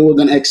whether they were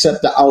going to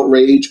accept the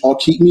outrage or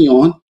keep me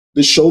on.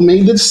 The show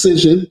made the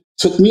decision,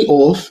 took me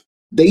off.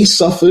 They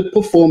suffered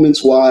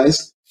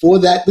performance-wise for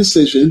that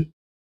decision.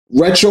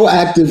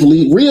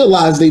 Retroactively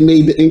realized they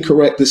made the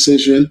incorrect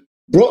decision.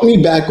 Brought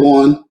me back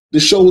on, the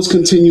show is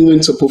continuing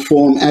to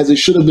perform as it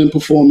should have been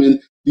performing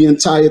the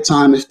entire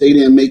time if they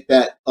didn't make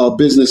that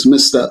business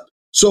misstep.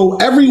 So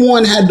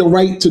everyone had the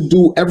right to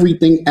do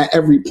everything at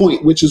every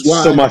point, which is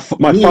why. So my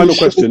final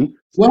question.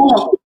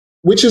 Well,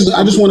 which is,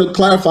 I just want to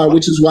clarify,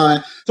 which is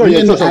why me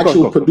and the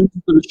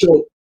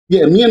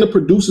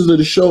producers of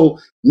the show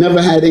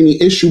never had any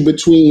issue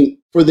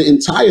for the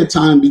entire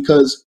time,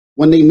 because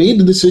when they made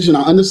the decision,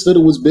 I understood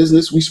it was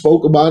business. We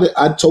spoke about it.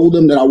 I told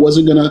them that I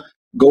wasn't going to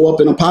go up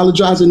and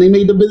apologize, and they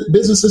made the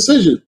business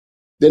decision.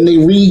 Then they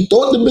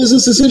rethought the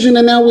business decision,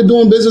 and now we're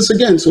doing business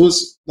again. So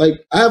it's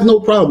like, I have no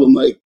problem.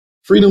 Like,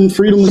 freedom of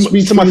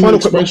speech. So my final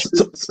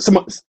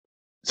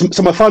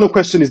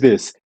question is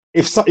this: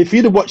 if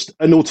you'd have watched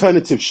an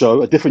alternative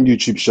show, a different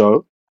YouTube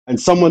show, and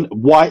someone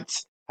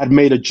white had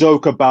made a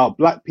joke about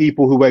black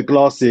people who wear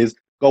glasses,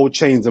 gold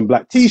chains, and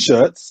black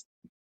t-shirts,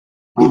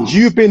 would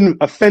you have been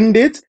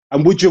offended,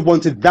 and would you have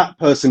wanted that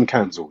person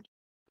cancelled?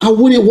 I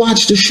wouldn't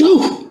watch the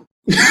show.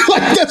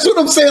 Like, that's what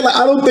I'm saying. Like,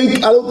 I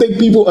don't think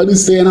people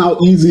understand how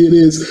easy it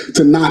is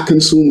to not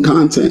consume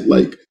content.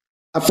 Like,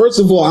 first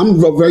of all,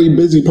 I'm a very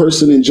busy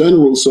person in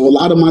general, so a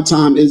lot of my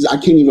time is I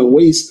can't even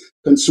waste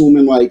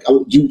consuming like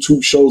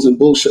YouTube shows and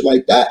bullshit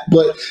like that.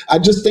 But I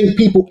just think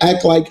people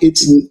act like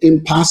it's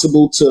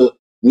impossible to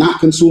not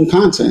consume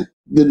content.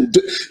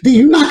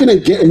 You're not going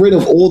to get rid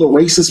of all the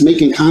racists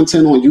making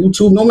content on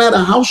YouTube, no matter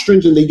how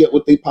stringent they get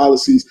with their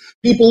policies.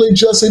 People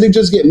adjust it; they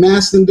just get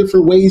masked in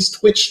different ways.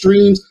 Twitch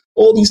streams,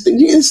 all these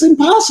things. It's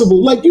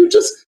impossible. Like, you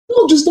just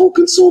don't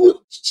consume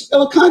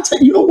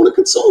content you don't want to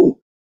consume.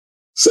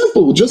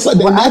 Simple, just like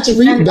that.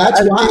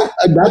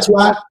 That's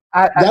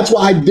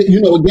why I did.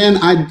 Again,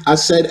 I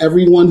said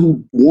everyone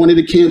who wanted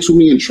to cancel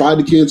me and tried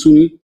to cancel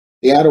me,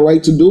 they had a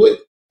right to do it.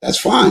 That's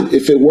fine.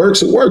 If it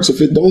works, it works. If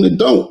it don't, it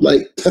don't.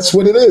 Like, that's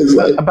what it is.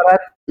 Like,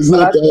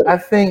 I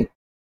think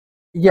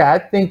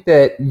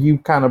that you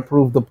kind of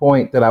proved the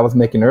point that I was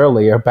making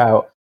earlier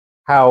about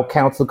how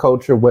cancel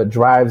culture, what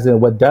drives it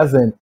and what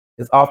doesn't,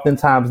 is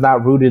oftentimes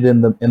not rooted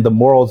in the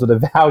morals or the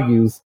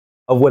values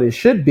of what it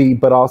should be,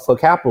 but also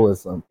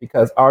capitalism.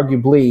 Because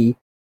arguably,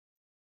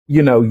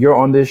 you're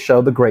on this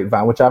show, The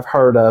Grapevine, which I've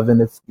heard of,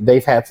 and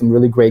they've had some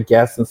really great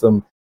guests and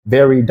some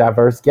very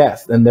diverse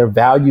guests, and their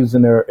values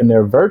and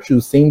their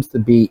virtues seems to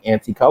be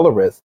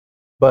anti-colorist.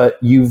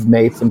 But you've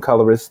made some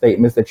colorist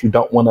statements that you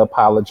don't want to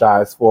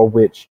apologize for,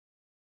 which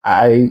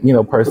I,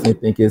 personally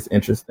think is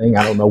interesting.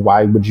 I don't know,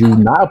 why would you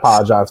not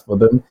apologize for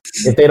them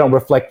if they don't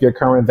reflect your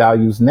current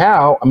values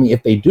now? I mean,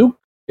 if they do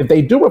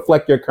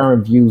reflect your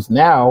current views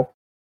now,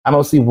 I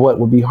don't see what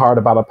would be hard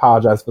about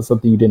apologize for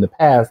something you did in the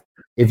past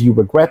if you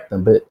regret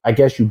them. But I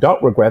guess you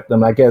don't regret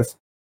them. I guess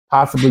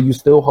possibly you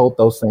still hold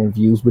those same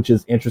views, which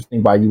is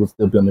interesting why you would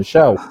still be on the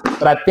show.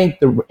 But I think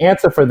the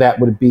answer for that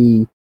would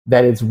be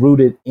that it's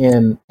rooted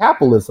in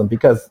capitalism,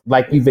 because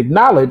like you've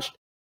acknowledged,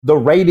 the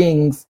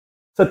ratings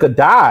took a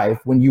dive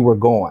when you were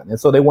gone. And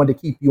so they wanted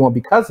to keep you on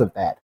because of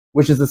that,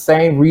 which is the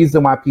same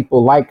reason why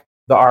people like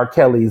the R.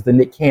 Kellys, the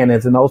Nick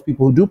Cannons, and those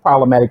people who do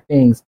problematic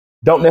things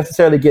don't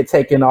necessarily get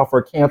taken off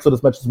or canceled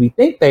as much as we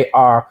think they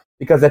are,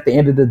 because at the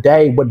end of the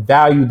day, what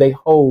value they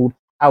hold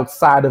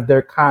outside of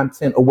their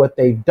content or what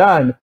they've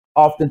done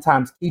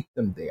oftentimes keep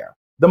them there.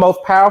 The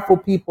most powerful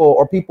people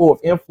or people of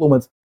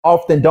influence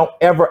often don't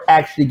ever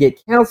actually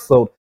get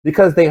canceled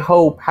because they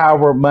hold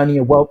power, money,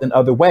 and wealth in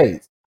other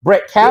ways.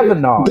 Brett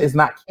Kavanaugh is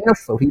not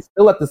canceled. He's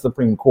still at the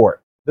Supreme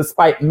Court,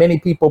 despite many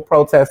people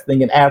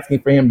protesting and asking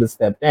for him to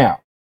step down.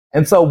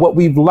 And so what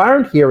we've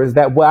learned here is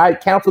that why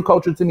cancel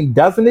culture to me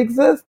doesn't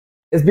exist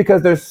is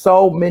because there's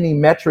so many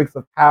metrics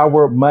of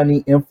power,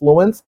 money,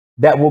 influence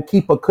that will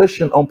keep a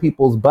cushion on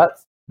people's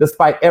butts,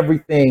 despite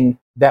everything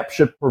that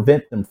should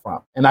prevent them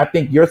from. And I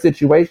think your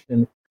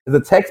situation is a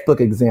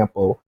textbook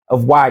example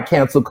of why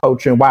cancel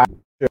culture and why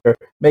culture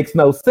makes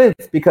no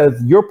sense,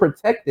 because you're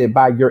protected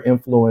by your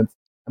influence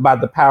and by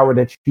the power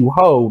that you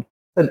hold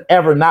to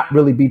ever not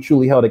really be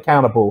truly held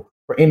accountable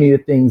for any of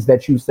the things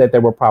that you said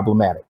that were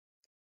problematic.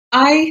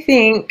 I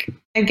think,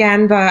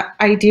 again, the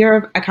idea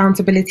of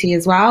accountability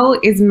as well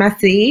is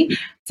messy.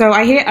 So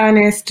I hear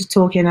Ernest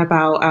talking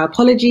about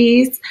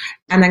apologies,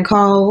 and then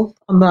Carl,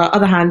 on the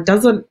other hand,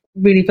 doesn't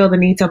really feel the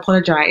need to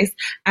apologize.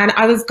 And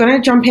I was going to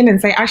jump in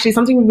and say, actually,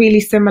 something really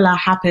similar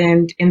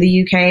happened in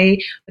the UK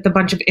with a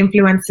bunch of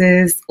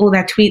influencers. All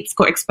their tweets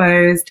got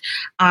exposed,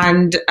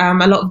 and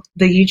a lot of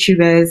the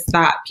YouTubers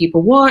that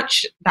people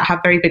watch that have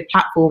very big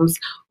platforms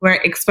were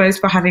exposed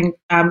for having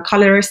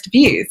colorist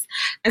views.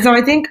 And so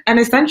I think an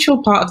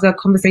essential part of the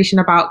conversation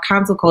about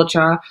cancel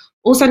culture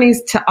also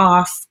needs to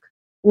ask,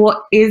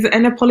 what is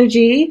an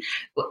apology?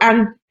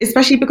 And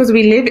especially because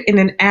we live in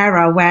an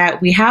era where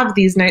we have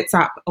these notes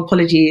app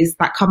apologies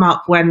that come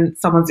up when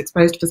someone's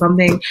exposed for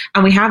something,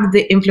 and we have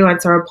the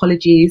influencer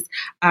apologies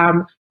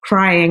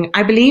crying.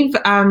 I believe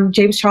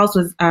James Charles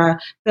was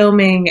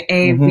filming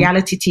a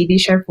reality TV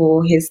show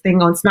for his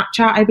thing on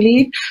Snapchat, I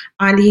believe,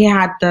 and he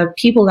had the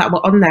people that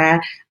were on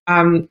there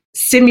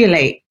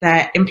simulate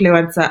their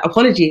influencer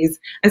apologies.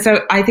 And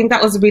so I think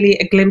that was really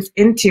a glimpse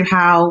into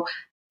how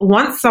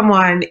once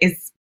someone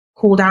is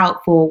called out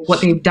for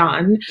what they've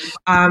done,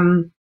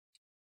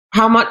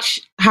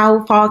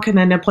 how far can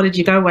an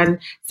apology go when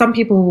some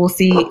people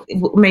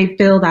may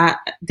feel that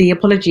the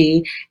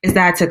apology is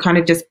there to kind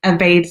of just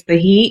evade the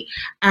heat,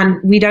 and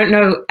we don't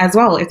know as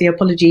well if the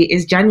apology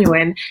is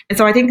genuine. And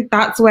so I think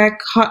that's where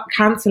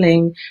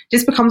cancelling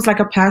just becomes like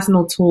a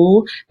personal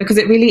tool, because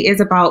it really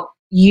is about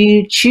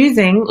you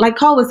choosing, like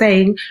Carl was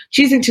saying,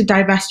 choosing to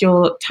divest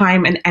your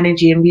time and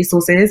energy and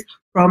resources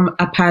from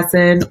a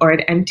person or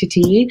an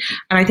entity.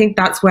 And I think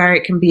that's where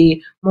it can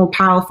be more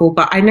powerful.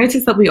 But I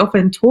notice that we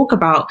often talk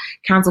about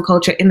cancel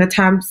culture in the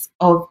terms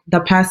of the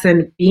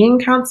person being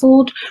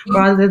cancelled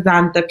rather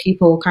than the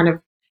people kind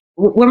of,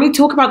 when we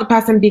talk about the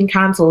person being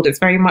cancelled, it's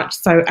very much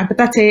so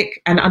empathetic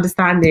and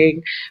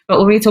understanding. But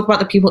when we talk about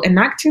the people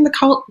enacting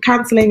the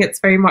cancelling, it's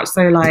very much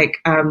so like,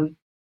 the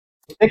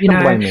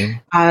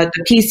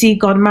PC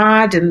gone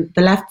mad and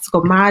the left's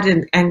gone mad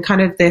and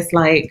kind of this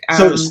like...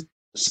 talk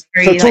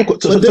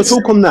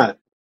on that.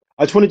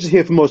 I just wanted to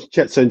hear from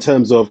Chetso in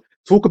terms of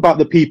talk about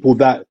the people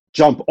that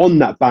jump on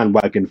that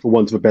bandwagon, for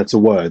want of a better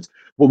word.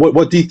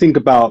 What do you think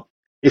about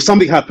if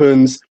something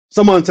happens,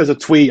 someone says a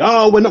tweet,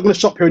 oh, we're not going to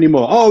shop here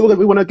anymore, oh,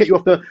 we want to get you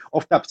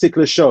off that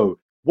particular show.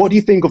 What do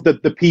you think of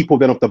the people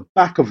then off the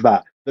back of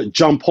that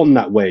jump on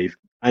that wave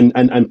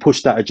and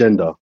push that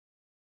agenda?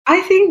 I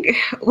think,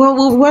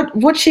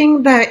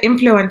 watching the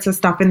influencer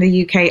stuff in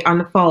the UK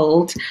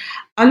unfold,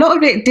 a lot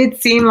of it did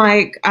seem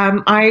like,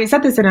 I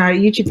said this in a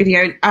YouTube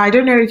video, I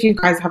don't know if you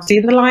guys have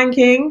seen The Lion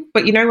King,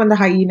 but you know when the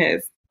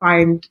hyenas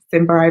find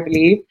Simba, I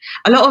believe,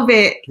 a lot of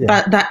it,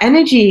 the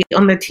energy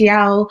on the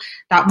TL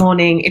that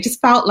morning, it just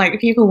felt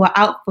like people were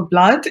out for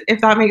blood, if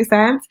that makes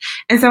sense.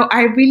 And so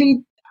I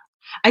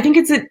think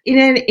it's in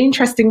an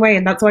interesting way,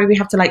 and that's why we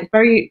have to like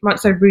very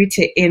much so root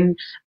it in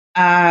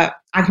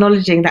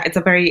acknowledging that it's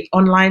a very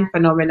online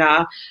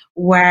phenomena,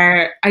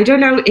 where I don't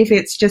know if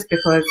it's just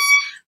because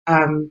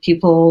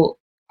people,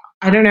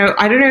 I don't know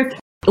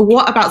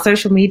what about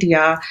social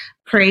media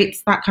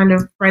creates that kind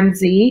of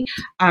frenzy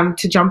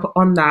to jump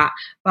on that.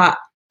 But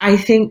I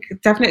think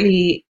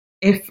definitely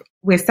if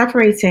we're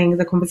separating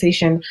the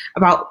conversation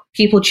about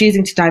people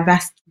choosing to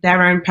divest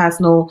their own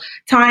personal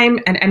time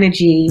and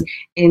energy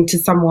into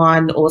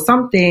someone or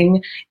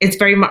something, it's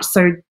very much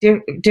so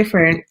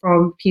different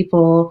from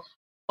people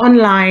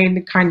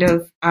online kind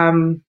of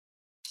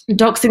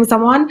doxing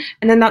someone.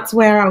 And then that's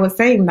where I was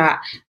saying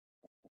that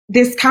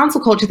this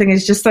cancel culture thing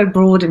is just so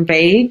broad and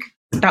vague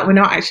that we're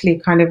not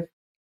actually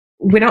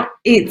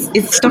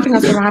it's stopping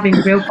us from having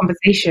real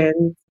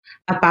conversations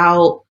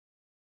about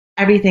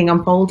everything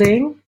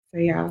unfolding. So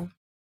yeah.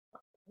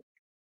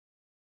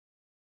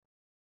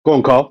 Go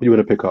on, Carl, you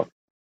want to pick up?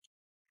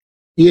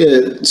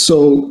 Yeah,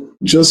 so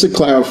just to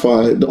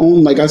clarify,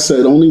 like I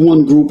said, only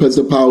one group has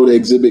the power to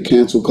exhibit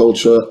cancel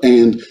culture,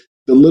 and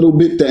the little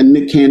bit that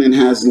Nick Cannon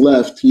has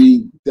left,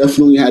 he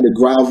definitely had to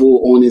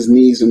grovel on his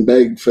knees and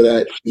beg for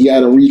that. He had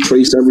to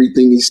retrace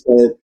everything he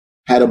said,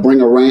 had to bring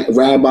a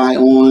rabbi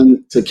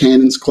on to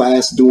Cannon's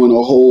class doing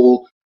a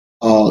whole,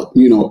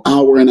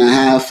 hour and a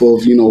half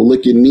of,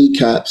 licking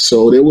kneecaps.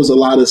 So there was a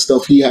lot of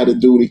stuff he had to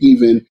do to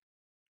even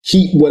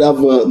keep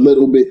whatever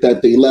little bit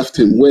that they left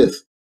him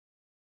with.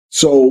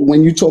 So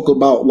when you talk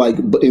about like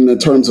in the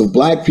terms of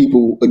Black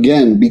people,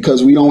 again,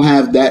 because we don't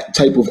have that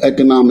type of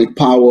economic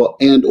power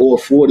and or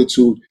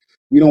fortitude,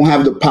 we don't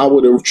have the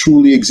power to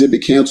truly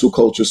exhibit cancel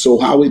culture. So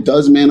how it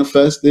does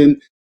manifest in,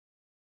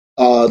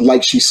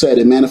 like she said,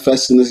 it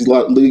manifests in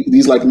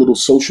these like little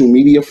social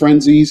media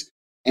frenzies,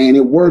 and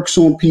it works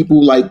on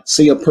people like,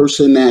 say, a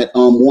person that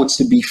wants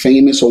to be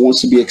famous or wants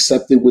to be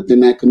accepted within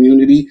that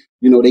community.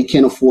 They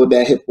can't afford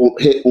that hit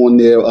on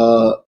their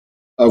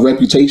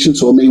reputation,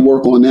 so it may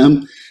work on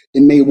them.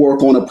 It may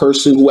work on a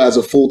person who has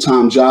a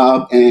full-time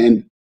job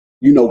and,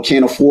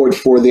 can't afford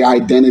for their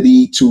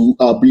identity to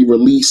be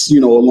released,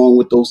 along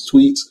with those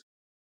tweets.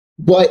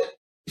 But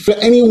for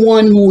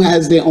anyone who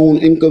has their own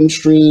income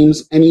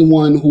streams,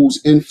 anyone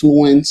whose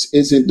influence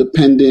isn't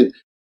dependent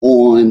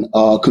on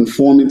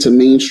conforming to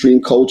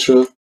mainstream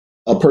culture,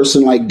 a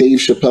person like Dave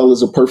Chappelle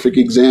is a perfect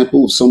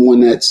example of someone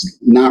that's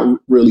not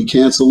really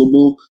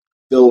cancelable.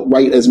 They'll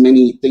write as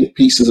many think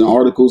pieces and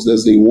articles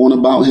as they want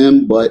about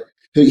him, but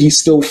he's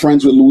still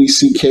friends with Louis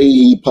C.K.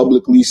 He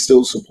publicly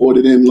still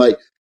supported him. Like,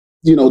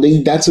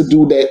 that's a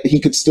dude that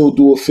he could still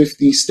do a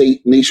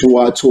 50-state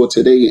nationwide tour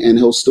today and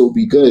he'll still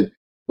be good.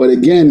 But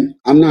again,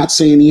 I'm not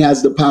saying he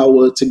has the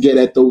power to get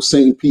at those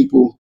same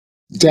people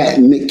that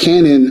Nick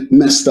Cannon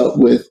messed up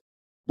with.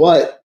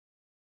 But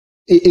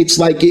it's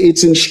like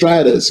it's in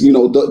stratas.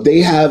 They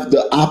have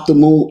the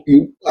optimal,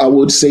 I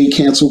would say,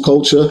 cancel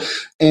culture.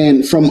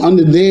 And from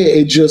under there,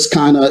 it just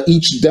kind of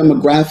each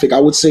demographic,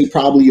 I would say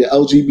probably the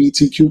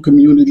LGBTQ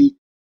community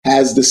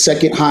has the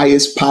second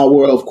highest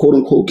power of quote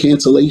unquote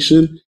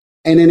cancellation.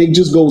 And then it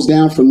just goes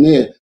down from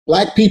there.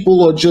 Black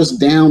people are just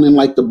down in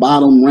like the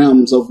bottom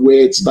realms of where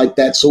it's like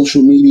that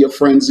social media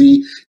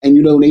frenzy. And,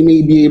 they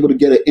may be able to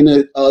get an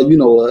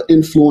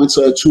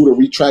influencer or two to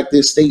retract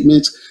their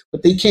statements,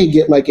 but they can't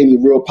get like any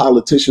real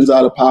politicians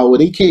out of power.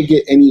 They can't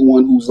get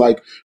anyone who's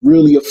like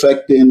really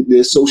affecting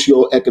their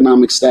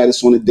socioeconomic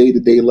status on a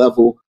day-to-day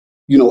level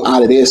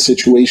out of their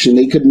situation.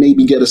 They could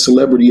maybe get a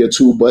celebrity or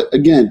two, but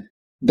again,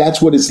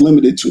 that's what it's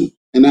limited to,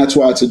 and that's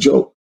why it's a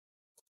joke.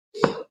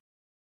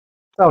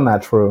 So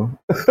not true.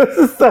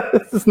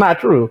 This is not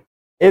true.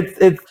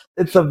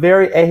 It's a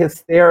very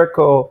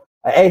ahistorical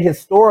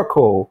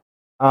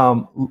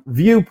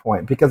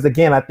viewpoint, because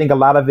again, I think a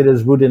lot of it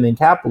is rooted in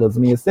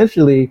capitalism. I mean,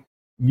 essentially,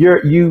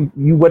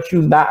 what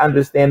you're not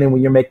understanding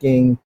when you're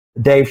making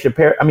Dave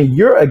Chappelle. I mean,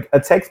 you're a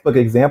textbook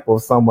example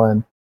of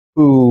someone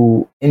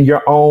who, in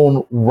your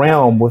own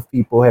realm with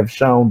people, have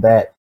shown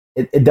that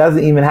it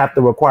doesn't even have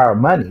to require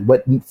money.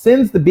 What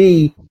seems to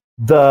be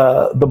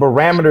the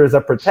parameters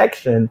of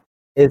protection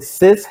is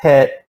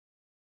cishet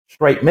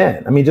straight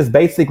men. I mean, just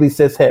basically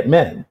cishet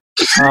men.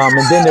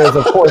 And then there's,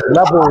 of course,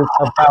 levels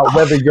about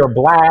whether you're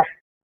black,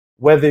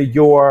 whether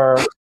you're,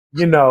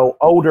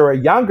 older or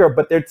younger,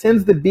 but there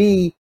tends to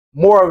be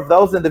more of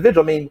those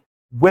individuals,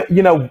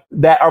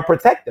 that are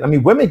protected. I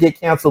mean, women get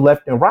canceled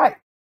left and right.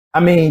 I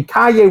mean,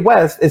 Kanye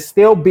West is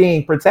still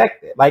being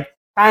protected. Like,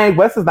 Kanye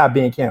West is not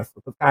being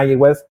canceled because Kanye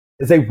West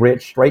is a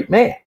rich, straight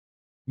man.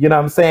 You know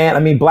what I'm saying? I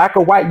mean, black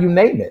or white, you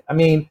name it. I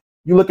mean,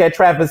 you look at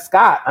Travis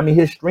Scott. I mean,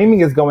 his streaming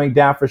is going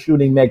down for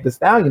shooting Meg Thee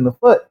Stallion in the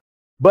foot.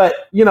 But,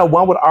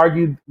 one would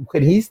argue,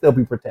 could he still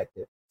be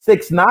protected?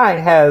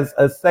 6ix9ine has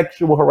a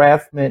sexual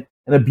harassment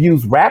and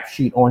abuse rap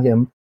sheet on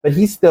him, but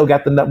he still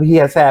got he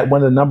has had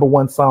one of the number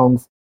one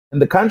songs in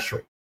the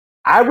country.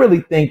 I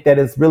really think that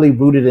it's really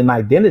rooted in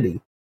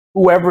identity.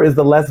 Whoever is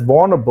the less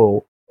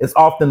vulnerable is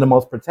often the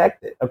most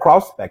protected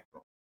across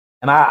spectrum.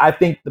 And I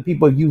think the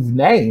people you've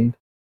named,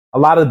 a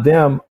lot of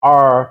them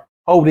are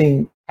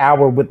holding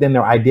power within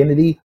their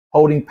identity,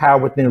 holding power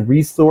within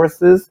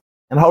resources,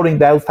 and holding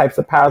those types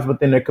of powers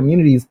within their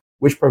communities,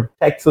 which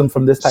protects them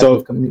from this type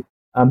of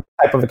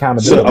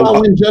accountability. What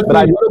about when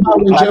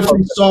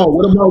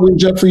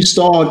Jeffree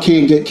Star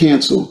can't get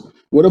canceled?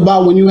 What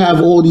about when you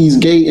have all these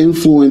gay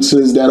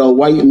influencers that are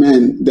white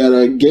men, that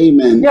are gay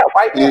men,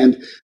 white men.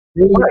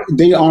 And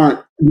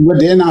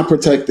they're not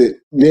protected.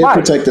 They're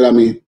protected. I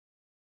mean,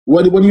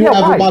 what do you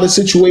have about a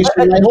situation?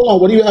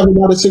 What do you have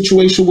about a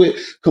situation with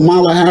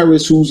Kamala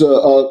Harris, who's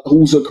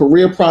a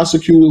career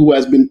prosecutor,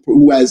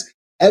 who has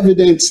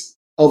evidence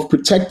of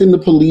protecting the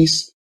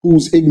police,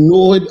 who's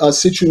ignored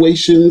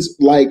situations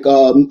like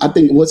I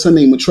think what's her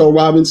name, Latrell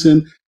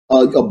Robinson,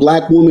 a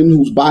black woman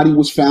whose body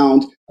was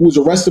found, who was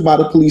arrested by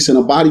the police, and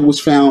a body was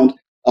found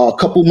a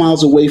couple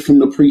miles away from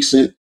the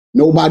precinct.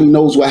 Nobody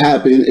knows what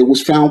happened. It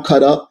was found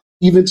cut up,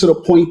 even to the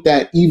point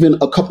that even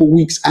a couple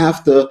weeks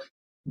after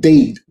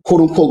they,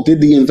 quote unquote, did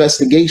the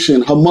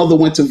investigation, her mother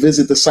went to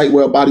visit the site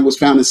where her body was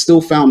found and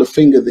still found a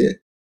finger there.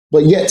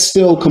 But yet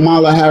still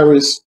Kamala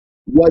Harris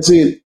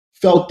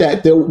felt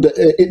that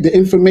the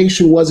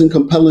information wasn't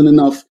compelling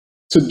enough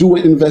to do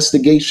an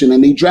investigation.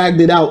 And they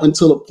dragged it out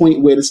until a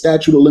point where the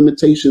statute of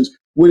limitations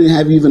wouldn't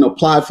have even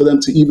applied for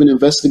them to even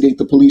investigate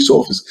the police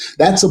officer.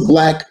 That's a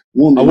black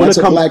woman. That's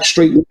a black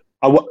straight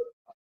woman.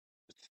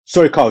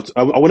 Sorry, Carl.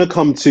 I want to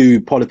come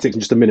to politics in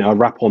just a minute. I'll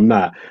wrap on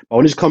that. But I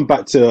want to just come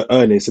back to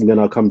Ernest, and then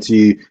I'll come to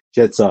you,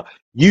 Jedza.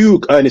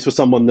 You, Ernest, was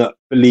someone that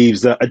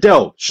believes that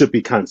Adele should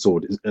be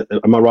cancelled.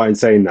 Am I right in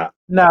saying that?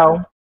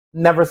 No,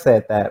 never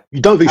said that.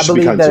 You don't think she should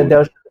be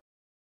cancelled?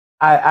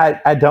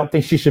 I don't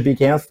think she should be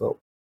cancelled.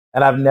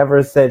 And I've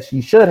never said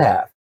she should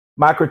have.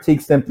 My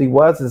critique simply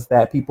is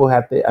that people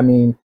have to,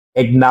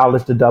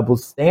 acknowledge the double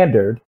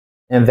standard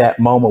in that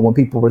moment when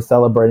people were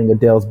celebrating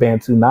Adele's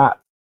Bantu Knots.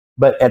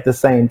 But at the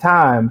same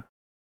time,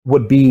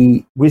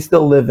 we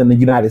still live in the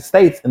United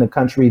States, in a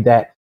country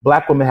that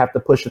black women have to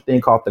push a thing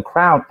called the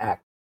Crown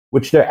Act,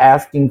 which they're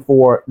asking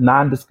for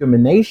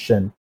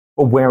non-discrimination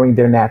for wearing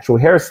their natural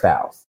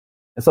hairstyles.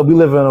 And so we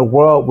live in a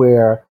world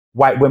where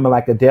white women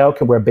like Adele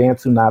can wear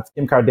Bantu knots,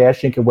 Kim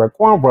Kardashian can wear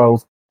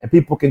cornrows, and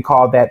people can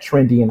call that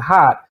trendy and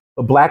hot.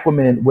 But black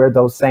women wear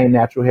those same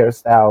natural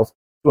hairstyles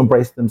to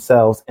embrace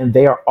themselves, and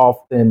they are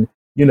often,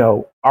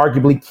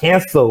 arguably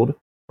canceled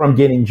from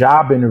getting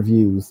job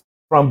interviews,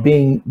 from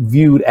being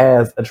viewed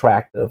as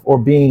attractive or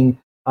being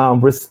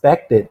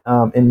respected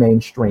in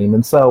mainstream.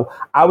 And so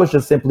I was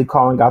just simply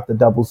calling out the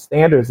double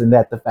standards, and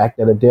that the fact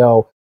that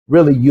Adele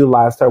really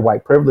utilized her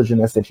white privilege in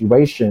that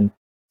situation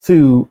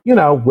to,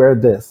 wear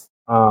this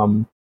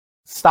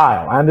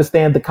style. I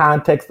understand the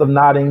context of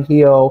Notting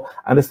Hill.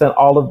 I understand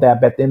all of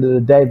that. But at the end of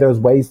the day, there's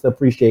ways to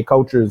appreciate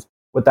cultures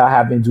without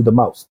having to do the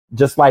most.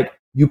 Just like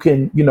you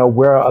can,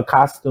 wear a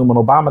costume, an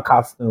Obama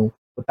costume,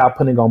 without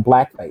putting on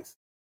blackface.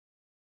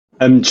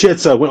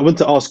 Chieta, I want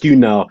to ask you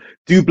now,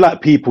 do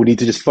black people need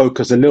to just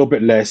focus a little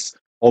bit less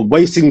on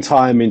wasting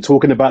time in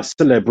talking about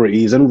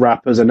celebrities and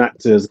rappers and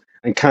actors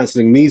and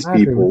cancelling these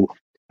people,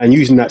 and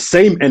using that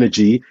same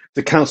energy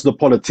to cancel the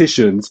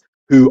politicians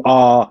who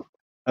are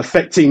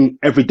affecting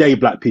everyday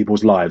black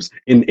people's lives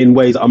in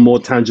ways that are more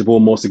tangible,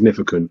 more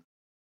significant?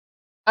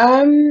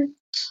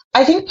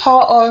 I think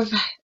part of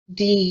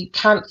the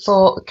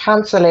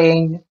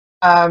cancelling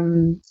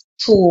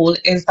tool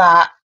is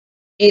that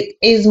it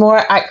is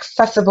more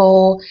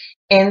accessible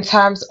in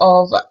terms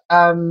of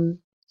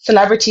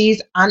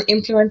celebrities and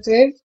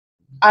influencers.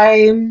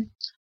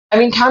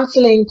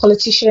 Cancelling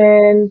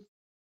politicians,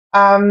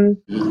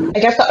 I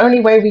guess the only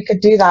way we could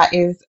do that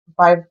is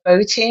by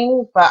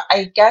voting, but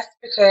I guess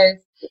because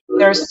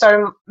there are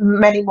so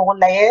many more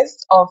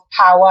layers of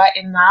power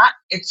in that,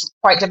 it's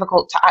quite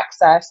difficult to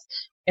access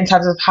in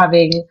terms of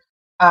having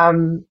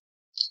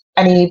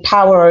any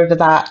power over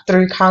that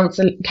through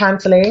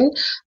cancelling.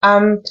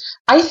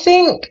 I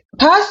think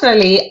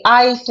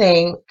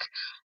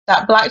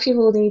that Black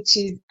people need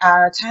to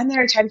turn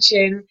their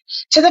attention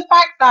to the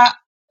fact that,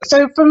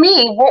 so for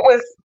me, what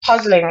was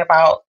puzzling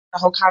about the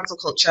whole cancel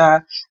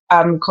culture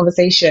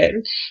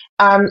conversation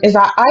is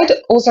that I'd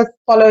also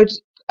followed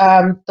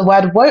the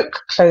word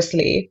woke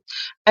closely.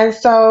 And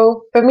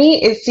so for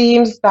me, it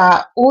seems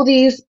that all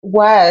these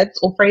words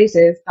or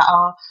phrases that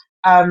are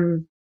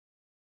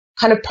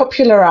kind of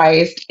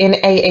popularized in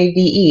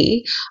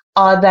AAVE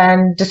are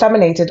then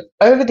disseminated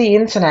over the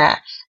internet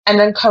and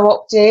then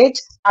co-opted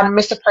and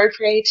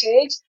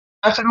misappropriated.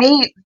 And for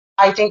me,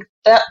 I think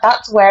that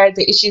that's where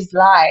the issues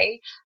lie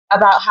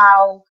about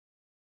how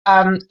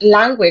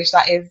language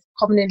that is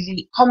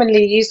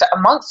commonly used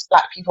amongst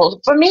Black people.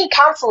 For me,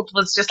 cancelled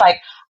was just like,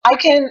 I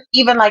could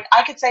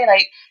say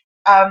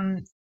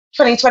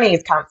 2020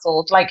 is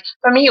cancelled. Like,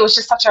 for me, it was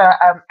just such a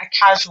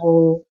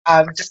casual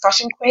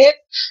discussion quip,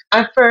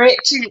 and for it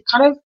to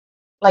kind of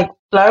like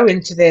blow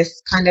into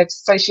this kind of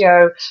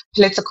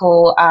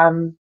socio-political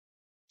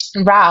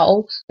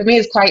row, for me,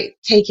 is quite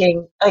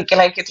taking like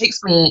it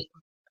takes me,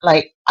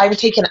 like, I'm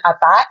taken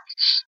aback.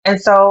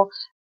 And so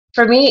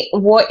for me,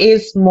 what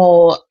is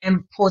more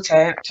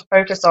important to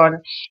focus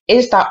on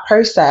is that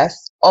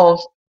process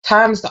of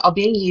terms that are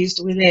being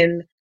used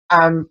within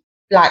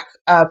Black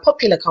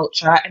popular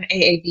culture and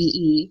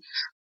AAVE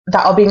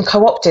that are being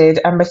co-opted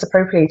and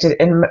misappropriated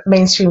in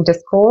mainstream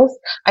discourse.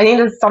 I think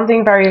there's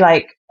something very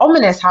like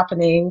ominous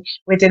happening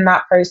within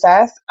that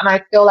process, and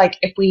I feel like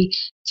if we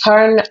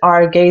turn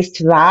our gaze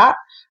to that,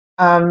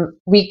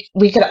 we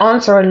could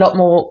answer a lot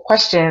more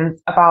questions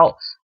about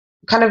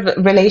kind of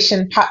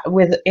within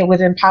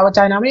power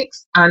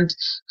dynamics and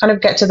kind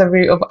of get to the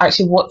root of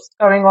actually what's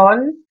going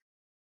on.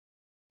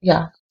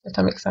 Yeah, if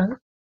that makes sense.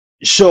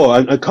 Sure.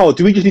 And Carl,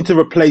 do we just need to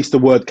replace the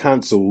word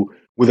cancel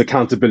with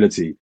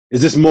accountability?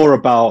 Is this more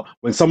about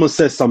when someone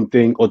says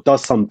something or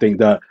does something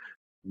that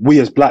we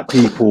as Black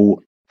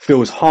people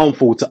feel is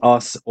harmful to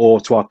us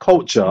or to our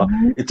culture?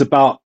 Mm-hmm. It's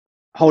about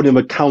holding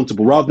them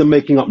accountable rather than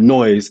making up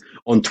noise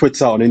on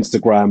Twitter, on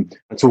Instagram,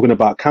 and talking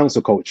about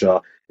cancel culture.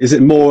 Is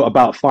it more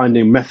about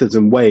finding methods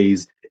and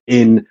ways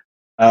in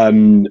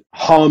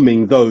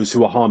harming those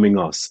who are harming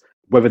us,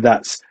 whether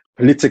that's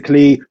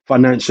politically,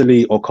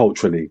 financially, or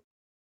culturally?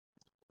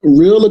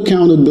 Real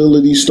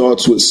accountability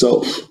starts with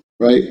self,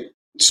 right?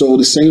 So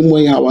the same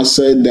way how I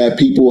said that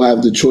people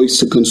have the choice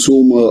to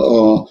consume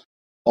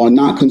or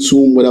not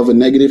consume whatever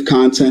negative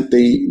content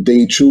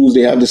they choose,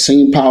 they have the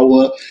same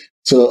power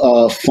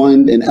to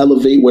fund and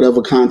elevate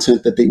whatever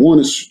content that they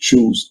want to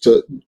choose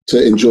to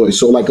enjoy.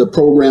 So like a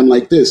program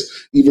like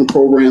this, even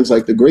programs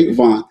like The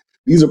Grapevine,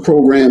 these are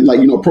programs like,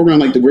 a program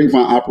like The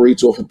Grapevine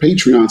operates off of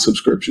Patreon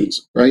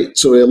subscriptions, right?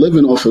 So they're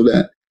living off of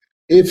that.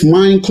 If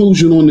my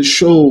inclusion on the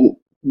show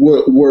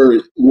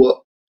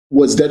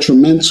was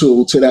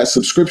detrimental to that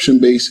subscription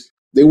base,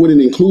 they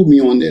wouldn't include me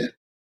on there.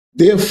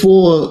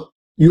 Therefore,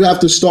 you have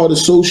to start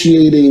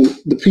associating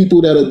the people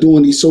that are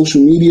doing these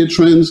social media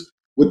trends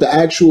with the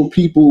actual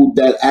people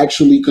that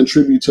actually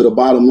contribute to the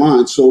bottom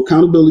line. So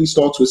accountability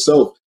starts with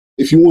self.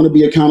 If you want to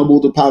be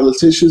accountable to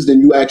politicians, then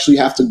you actually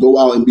have to go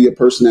out and be a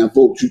person that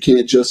votes. You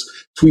can't just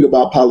tweet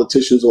about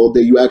politicians all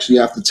day. You actually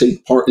have to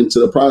take part into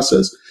the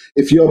process.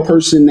 If you're a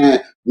person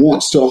that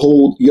wants to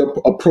hold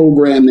a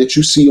program that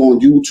you see on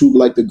YouTube,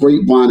 like The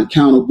Grapevine,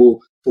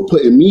 accountable for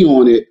putting me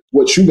on it,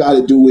 what you got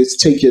to do is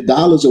take your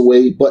dollars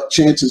away. But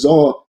chances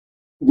are,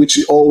 which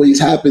always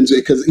happens,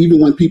 because even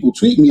when people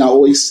tweet me,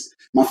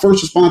 my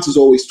first response is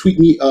always tweet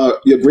me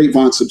your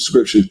Grapevine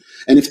subscription.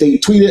 And if they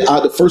tweet it,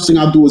 the first thing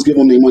I'll do is give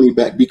them their money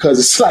back, because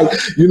it's like,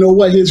 you know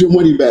what, here's your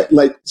money back.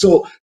 Like,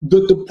 so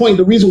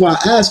the reason why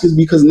I ask is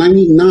because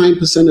 99%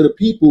 of the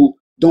people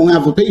don't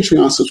have a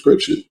Patreon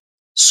subscription.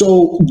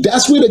 So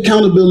that's where the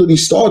accountability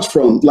starts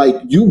from. Like,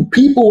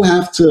 people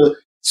have to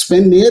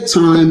spend their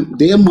time,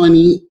 their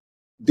money,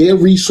 their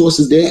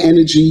resources, their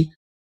energy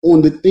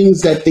on the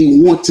things that they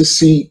want to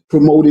see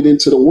promoted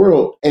into the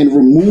world, and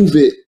remove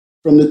it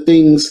from the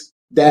things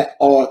that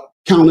are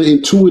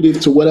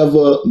counterintuitive to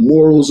whatever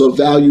morals or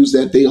values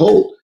that they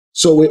hold.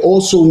 So it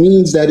also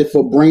means that if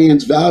a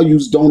brand's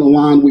values don't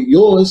align with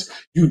yours,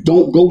 you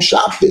don't go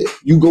shop there.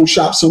 You go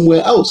shop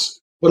somewhere else.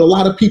 But a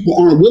lot of people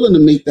aren't willing to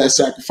make that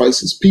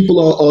sacrifices.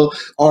 People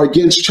are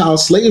against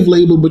child slave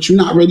labor, but you're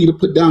not ready to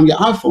put down your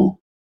iPhone.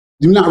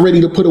 You're not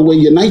ready to put away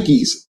your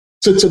Nikes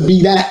to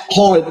be that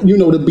hard,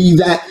 to be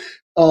that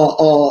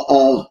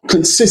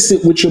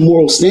consistent with your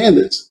moral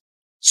standards.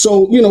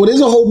 So,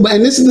 there's a whole,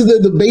 and this is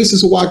the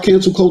basis of why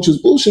cancel culture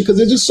is bullshit, because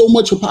there's just so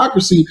much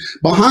hypocrisy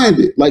behind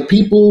it. Like,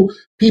 people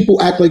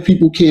act like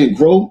people can't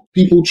grow.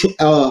 People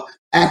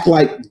act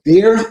like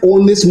they're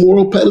on this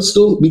moral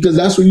pedestal, because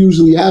that's what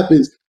usually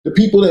happens. The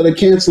people that are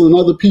canceling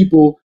other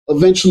people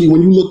eventually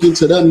when you look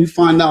into them, you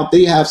find out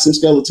they have some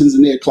skeletons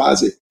in their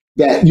closet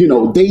that, you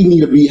know, they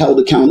need to be held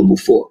accountable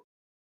for.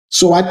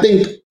 So I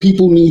think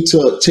people need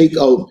to take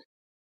a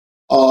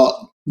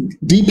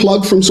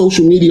deplug from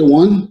social media,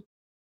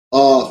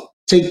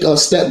 take a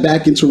step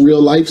back into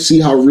real life, see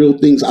how real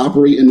things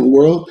operate in the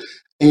world.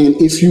 And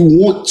if you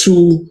want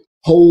to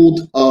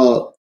hold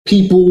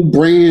people,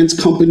 brands,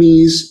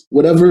 companies,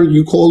 whatever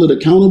you call it,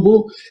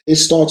 accountable, it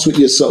starts with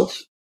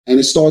yourself. And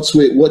it starts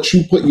with what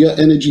you put your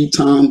energy,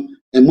 time,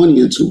 and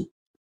money into.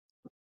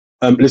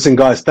 Listen,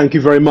 guys, thank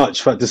you very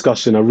much for that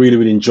discussion. I really,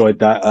 really enjoyed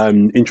that.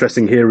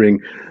 Interesting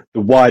hearing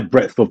the wide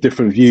breadth of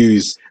different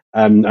views.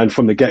 And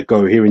from the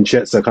get-go, hearing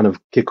Chetza kind of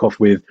kick off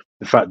with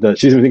the fact that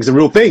she doesn't think it's a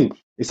real thing.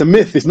 It's a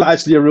myth. It's not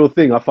actually a real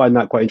thing. I find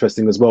that quite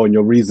interesting as well. And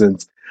your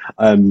reasons,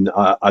 I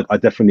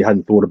definitely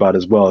hadn't thought about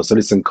as well. So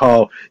listen,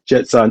 Carl,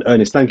 Chetza, and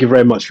Ernest, thank you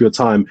very much for your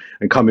time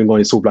and coming on.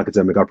 It's all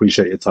Blackademic. I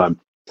appreciate your time.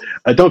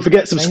 Don't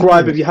forget,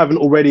 subscribe if you haven't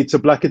already to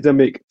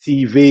Blackademic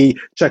TV.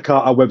 Check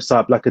out our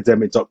website,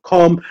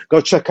 blackademic.com.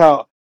 Go check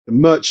out the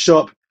merch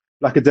shop,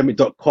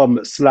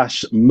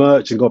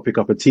 blackademic.com/merch, and go pick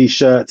up a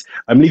t-shirt.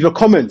 Leave your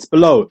comments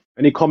below.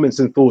 Any comments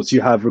and thoughts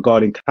you have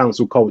regarding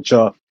cancel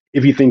culture.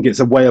 If you think it's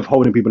a way of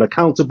holding people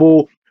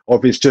accountable, or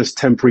if it's just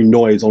temporary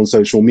noise on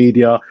social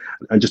media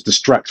and just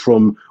distracts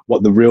from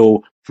what the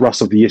real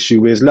thrust of the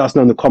issue is, let us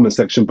know in the comment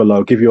section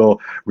below. Give your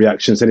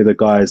reactions, any of the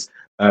guys'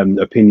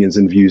 opinions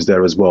and views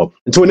there as well.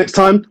 Until next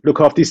time,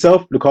 look after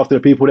yourself, look after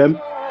the people then.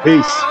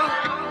 Peace.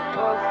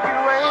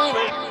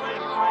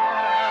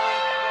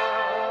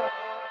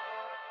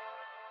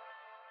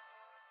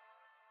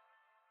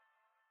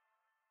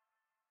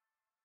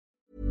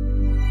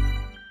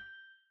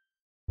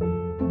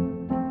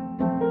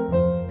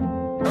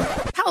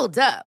 Hold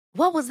up.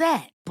 What was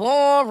that?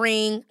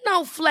 Boring.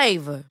 No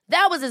flavor.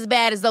 That was as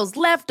bad as those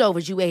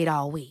leftovers you ate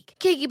all week.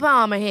 Keke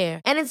Palmer here.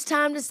 And it's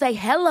time to say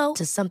hello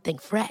to something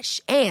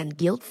fresh and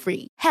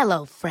guilt-free.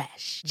 Hello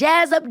Fresh.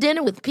 Jazz up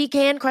dinner with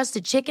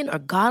pecan-crusted chicken or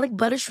garlic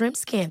butter shrimp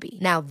scampi.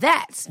 Now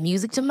that's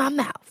music to my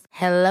mouth.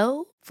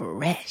 Hello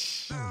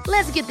Fresh.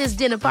 Let's get this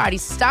dinner party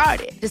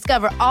started.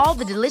 Discover all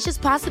the delicious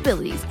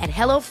possibilities at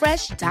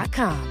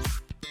HelloFresh.com.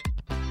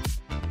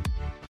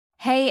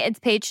 Hey, it's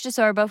Paige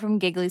DeSorbo from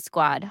Giggly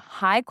Squad.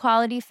 High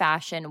quality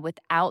fashion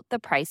without the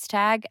price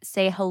tag.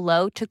 Say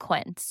hello to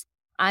Quince.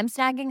 I'm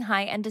snagging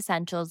high-end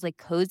essentials like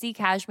cozy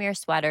cashmere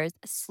sweaters,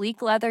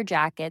 sleek leather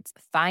jackets,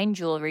 fine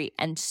jewelry,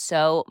 and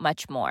so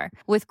much more.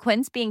 With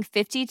Quince being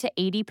 50 to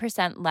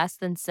 80% less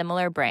than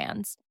similar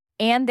brands.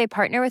 And they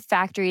partner with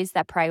factories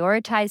that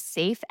prioritize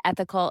safe,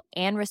 ethical,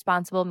 and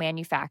responsible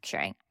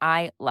manufacturing.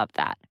 I love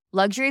that.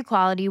 Luxury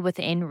quality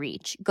within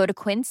reach. Go to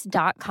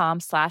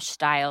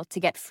quince.com/style to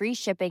get free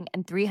shipping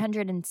and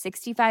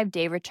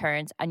 365-day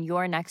returns on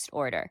your next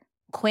order.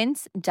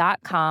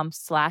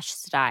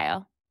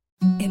 Quince.com/style.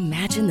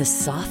 Imagine the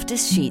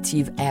softest sheets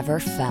you've ever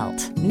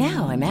felt.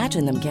 Now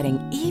imagine them getting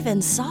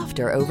even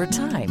softer over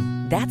time.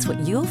 That's what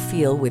you'll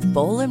feel with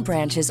Boll &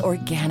 Branch's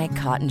organic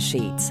cotton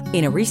sheets.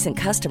 In a recent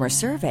customer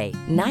survey,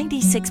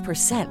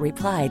 96%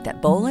 replied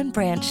that Boll &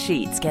 Branch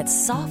sheets get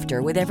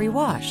softer with every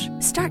wash.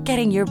 Start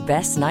getting your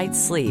best night's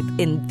sleep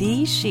in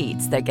these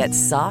sheets that get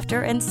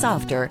softer and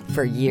softer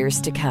for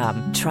years to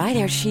come. Try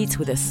their sheets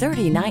with a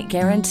 30-night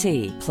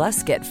guarantee.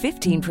 Plus, get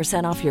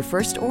 15% off your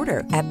first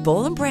order at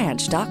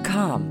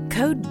bollandbranch.com.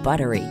 Code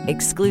BUTTERY.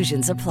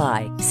 Exclusions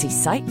apply. See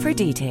site for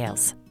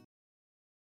details.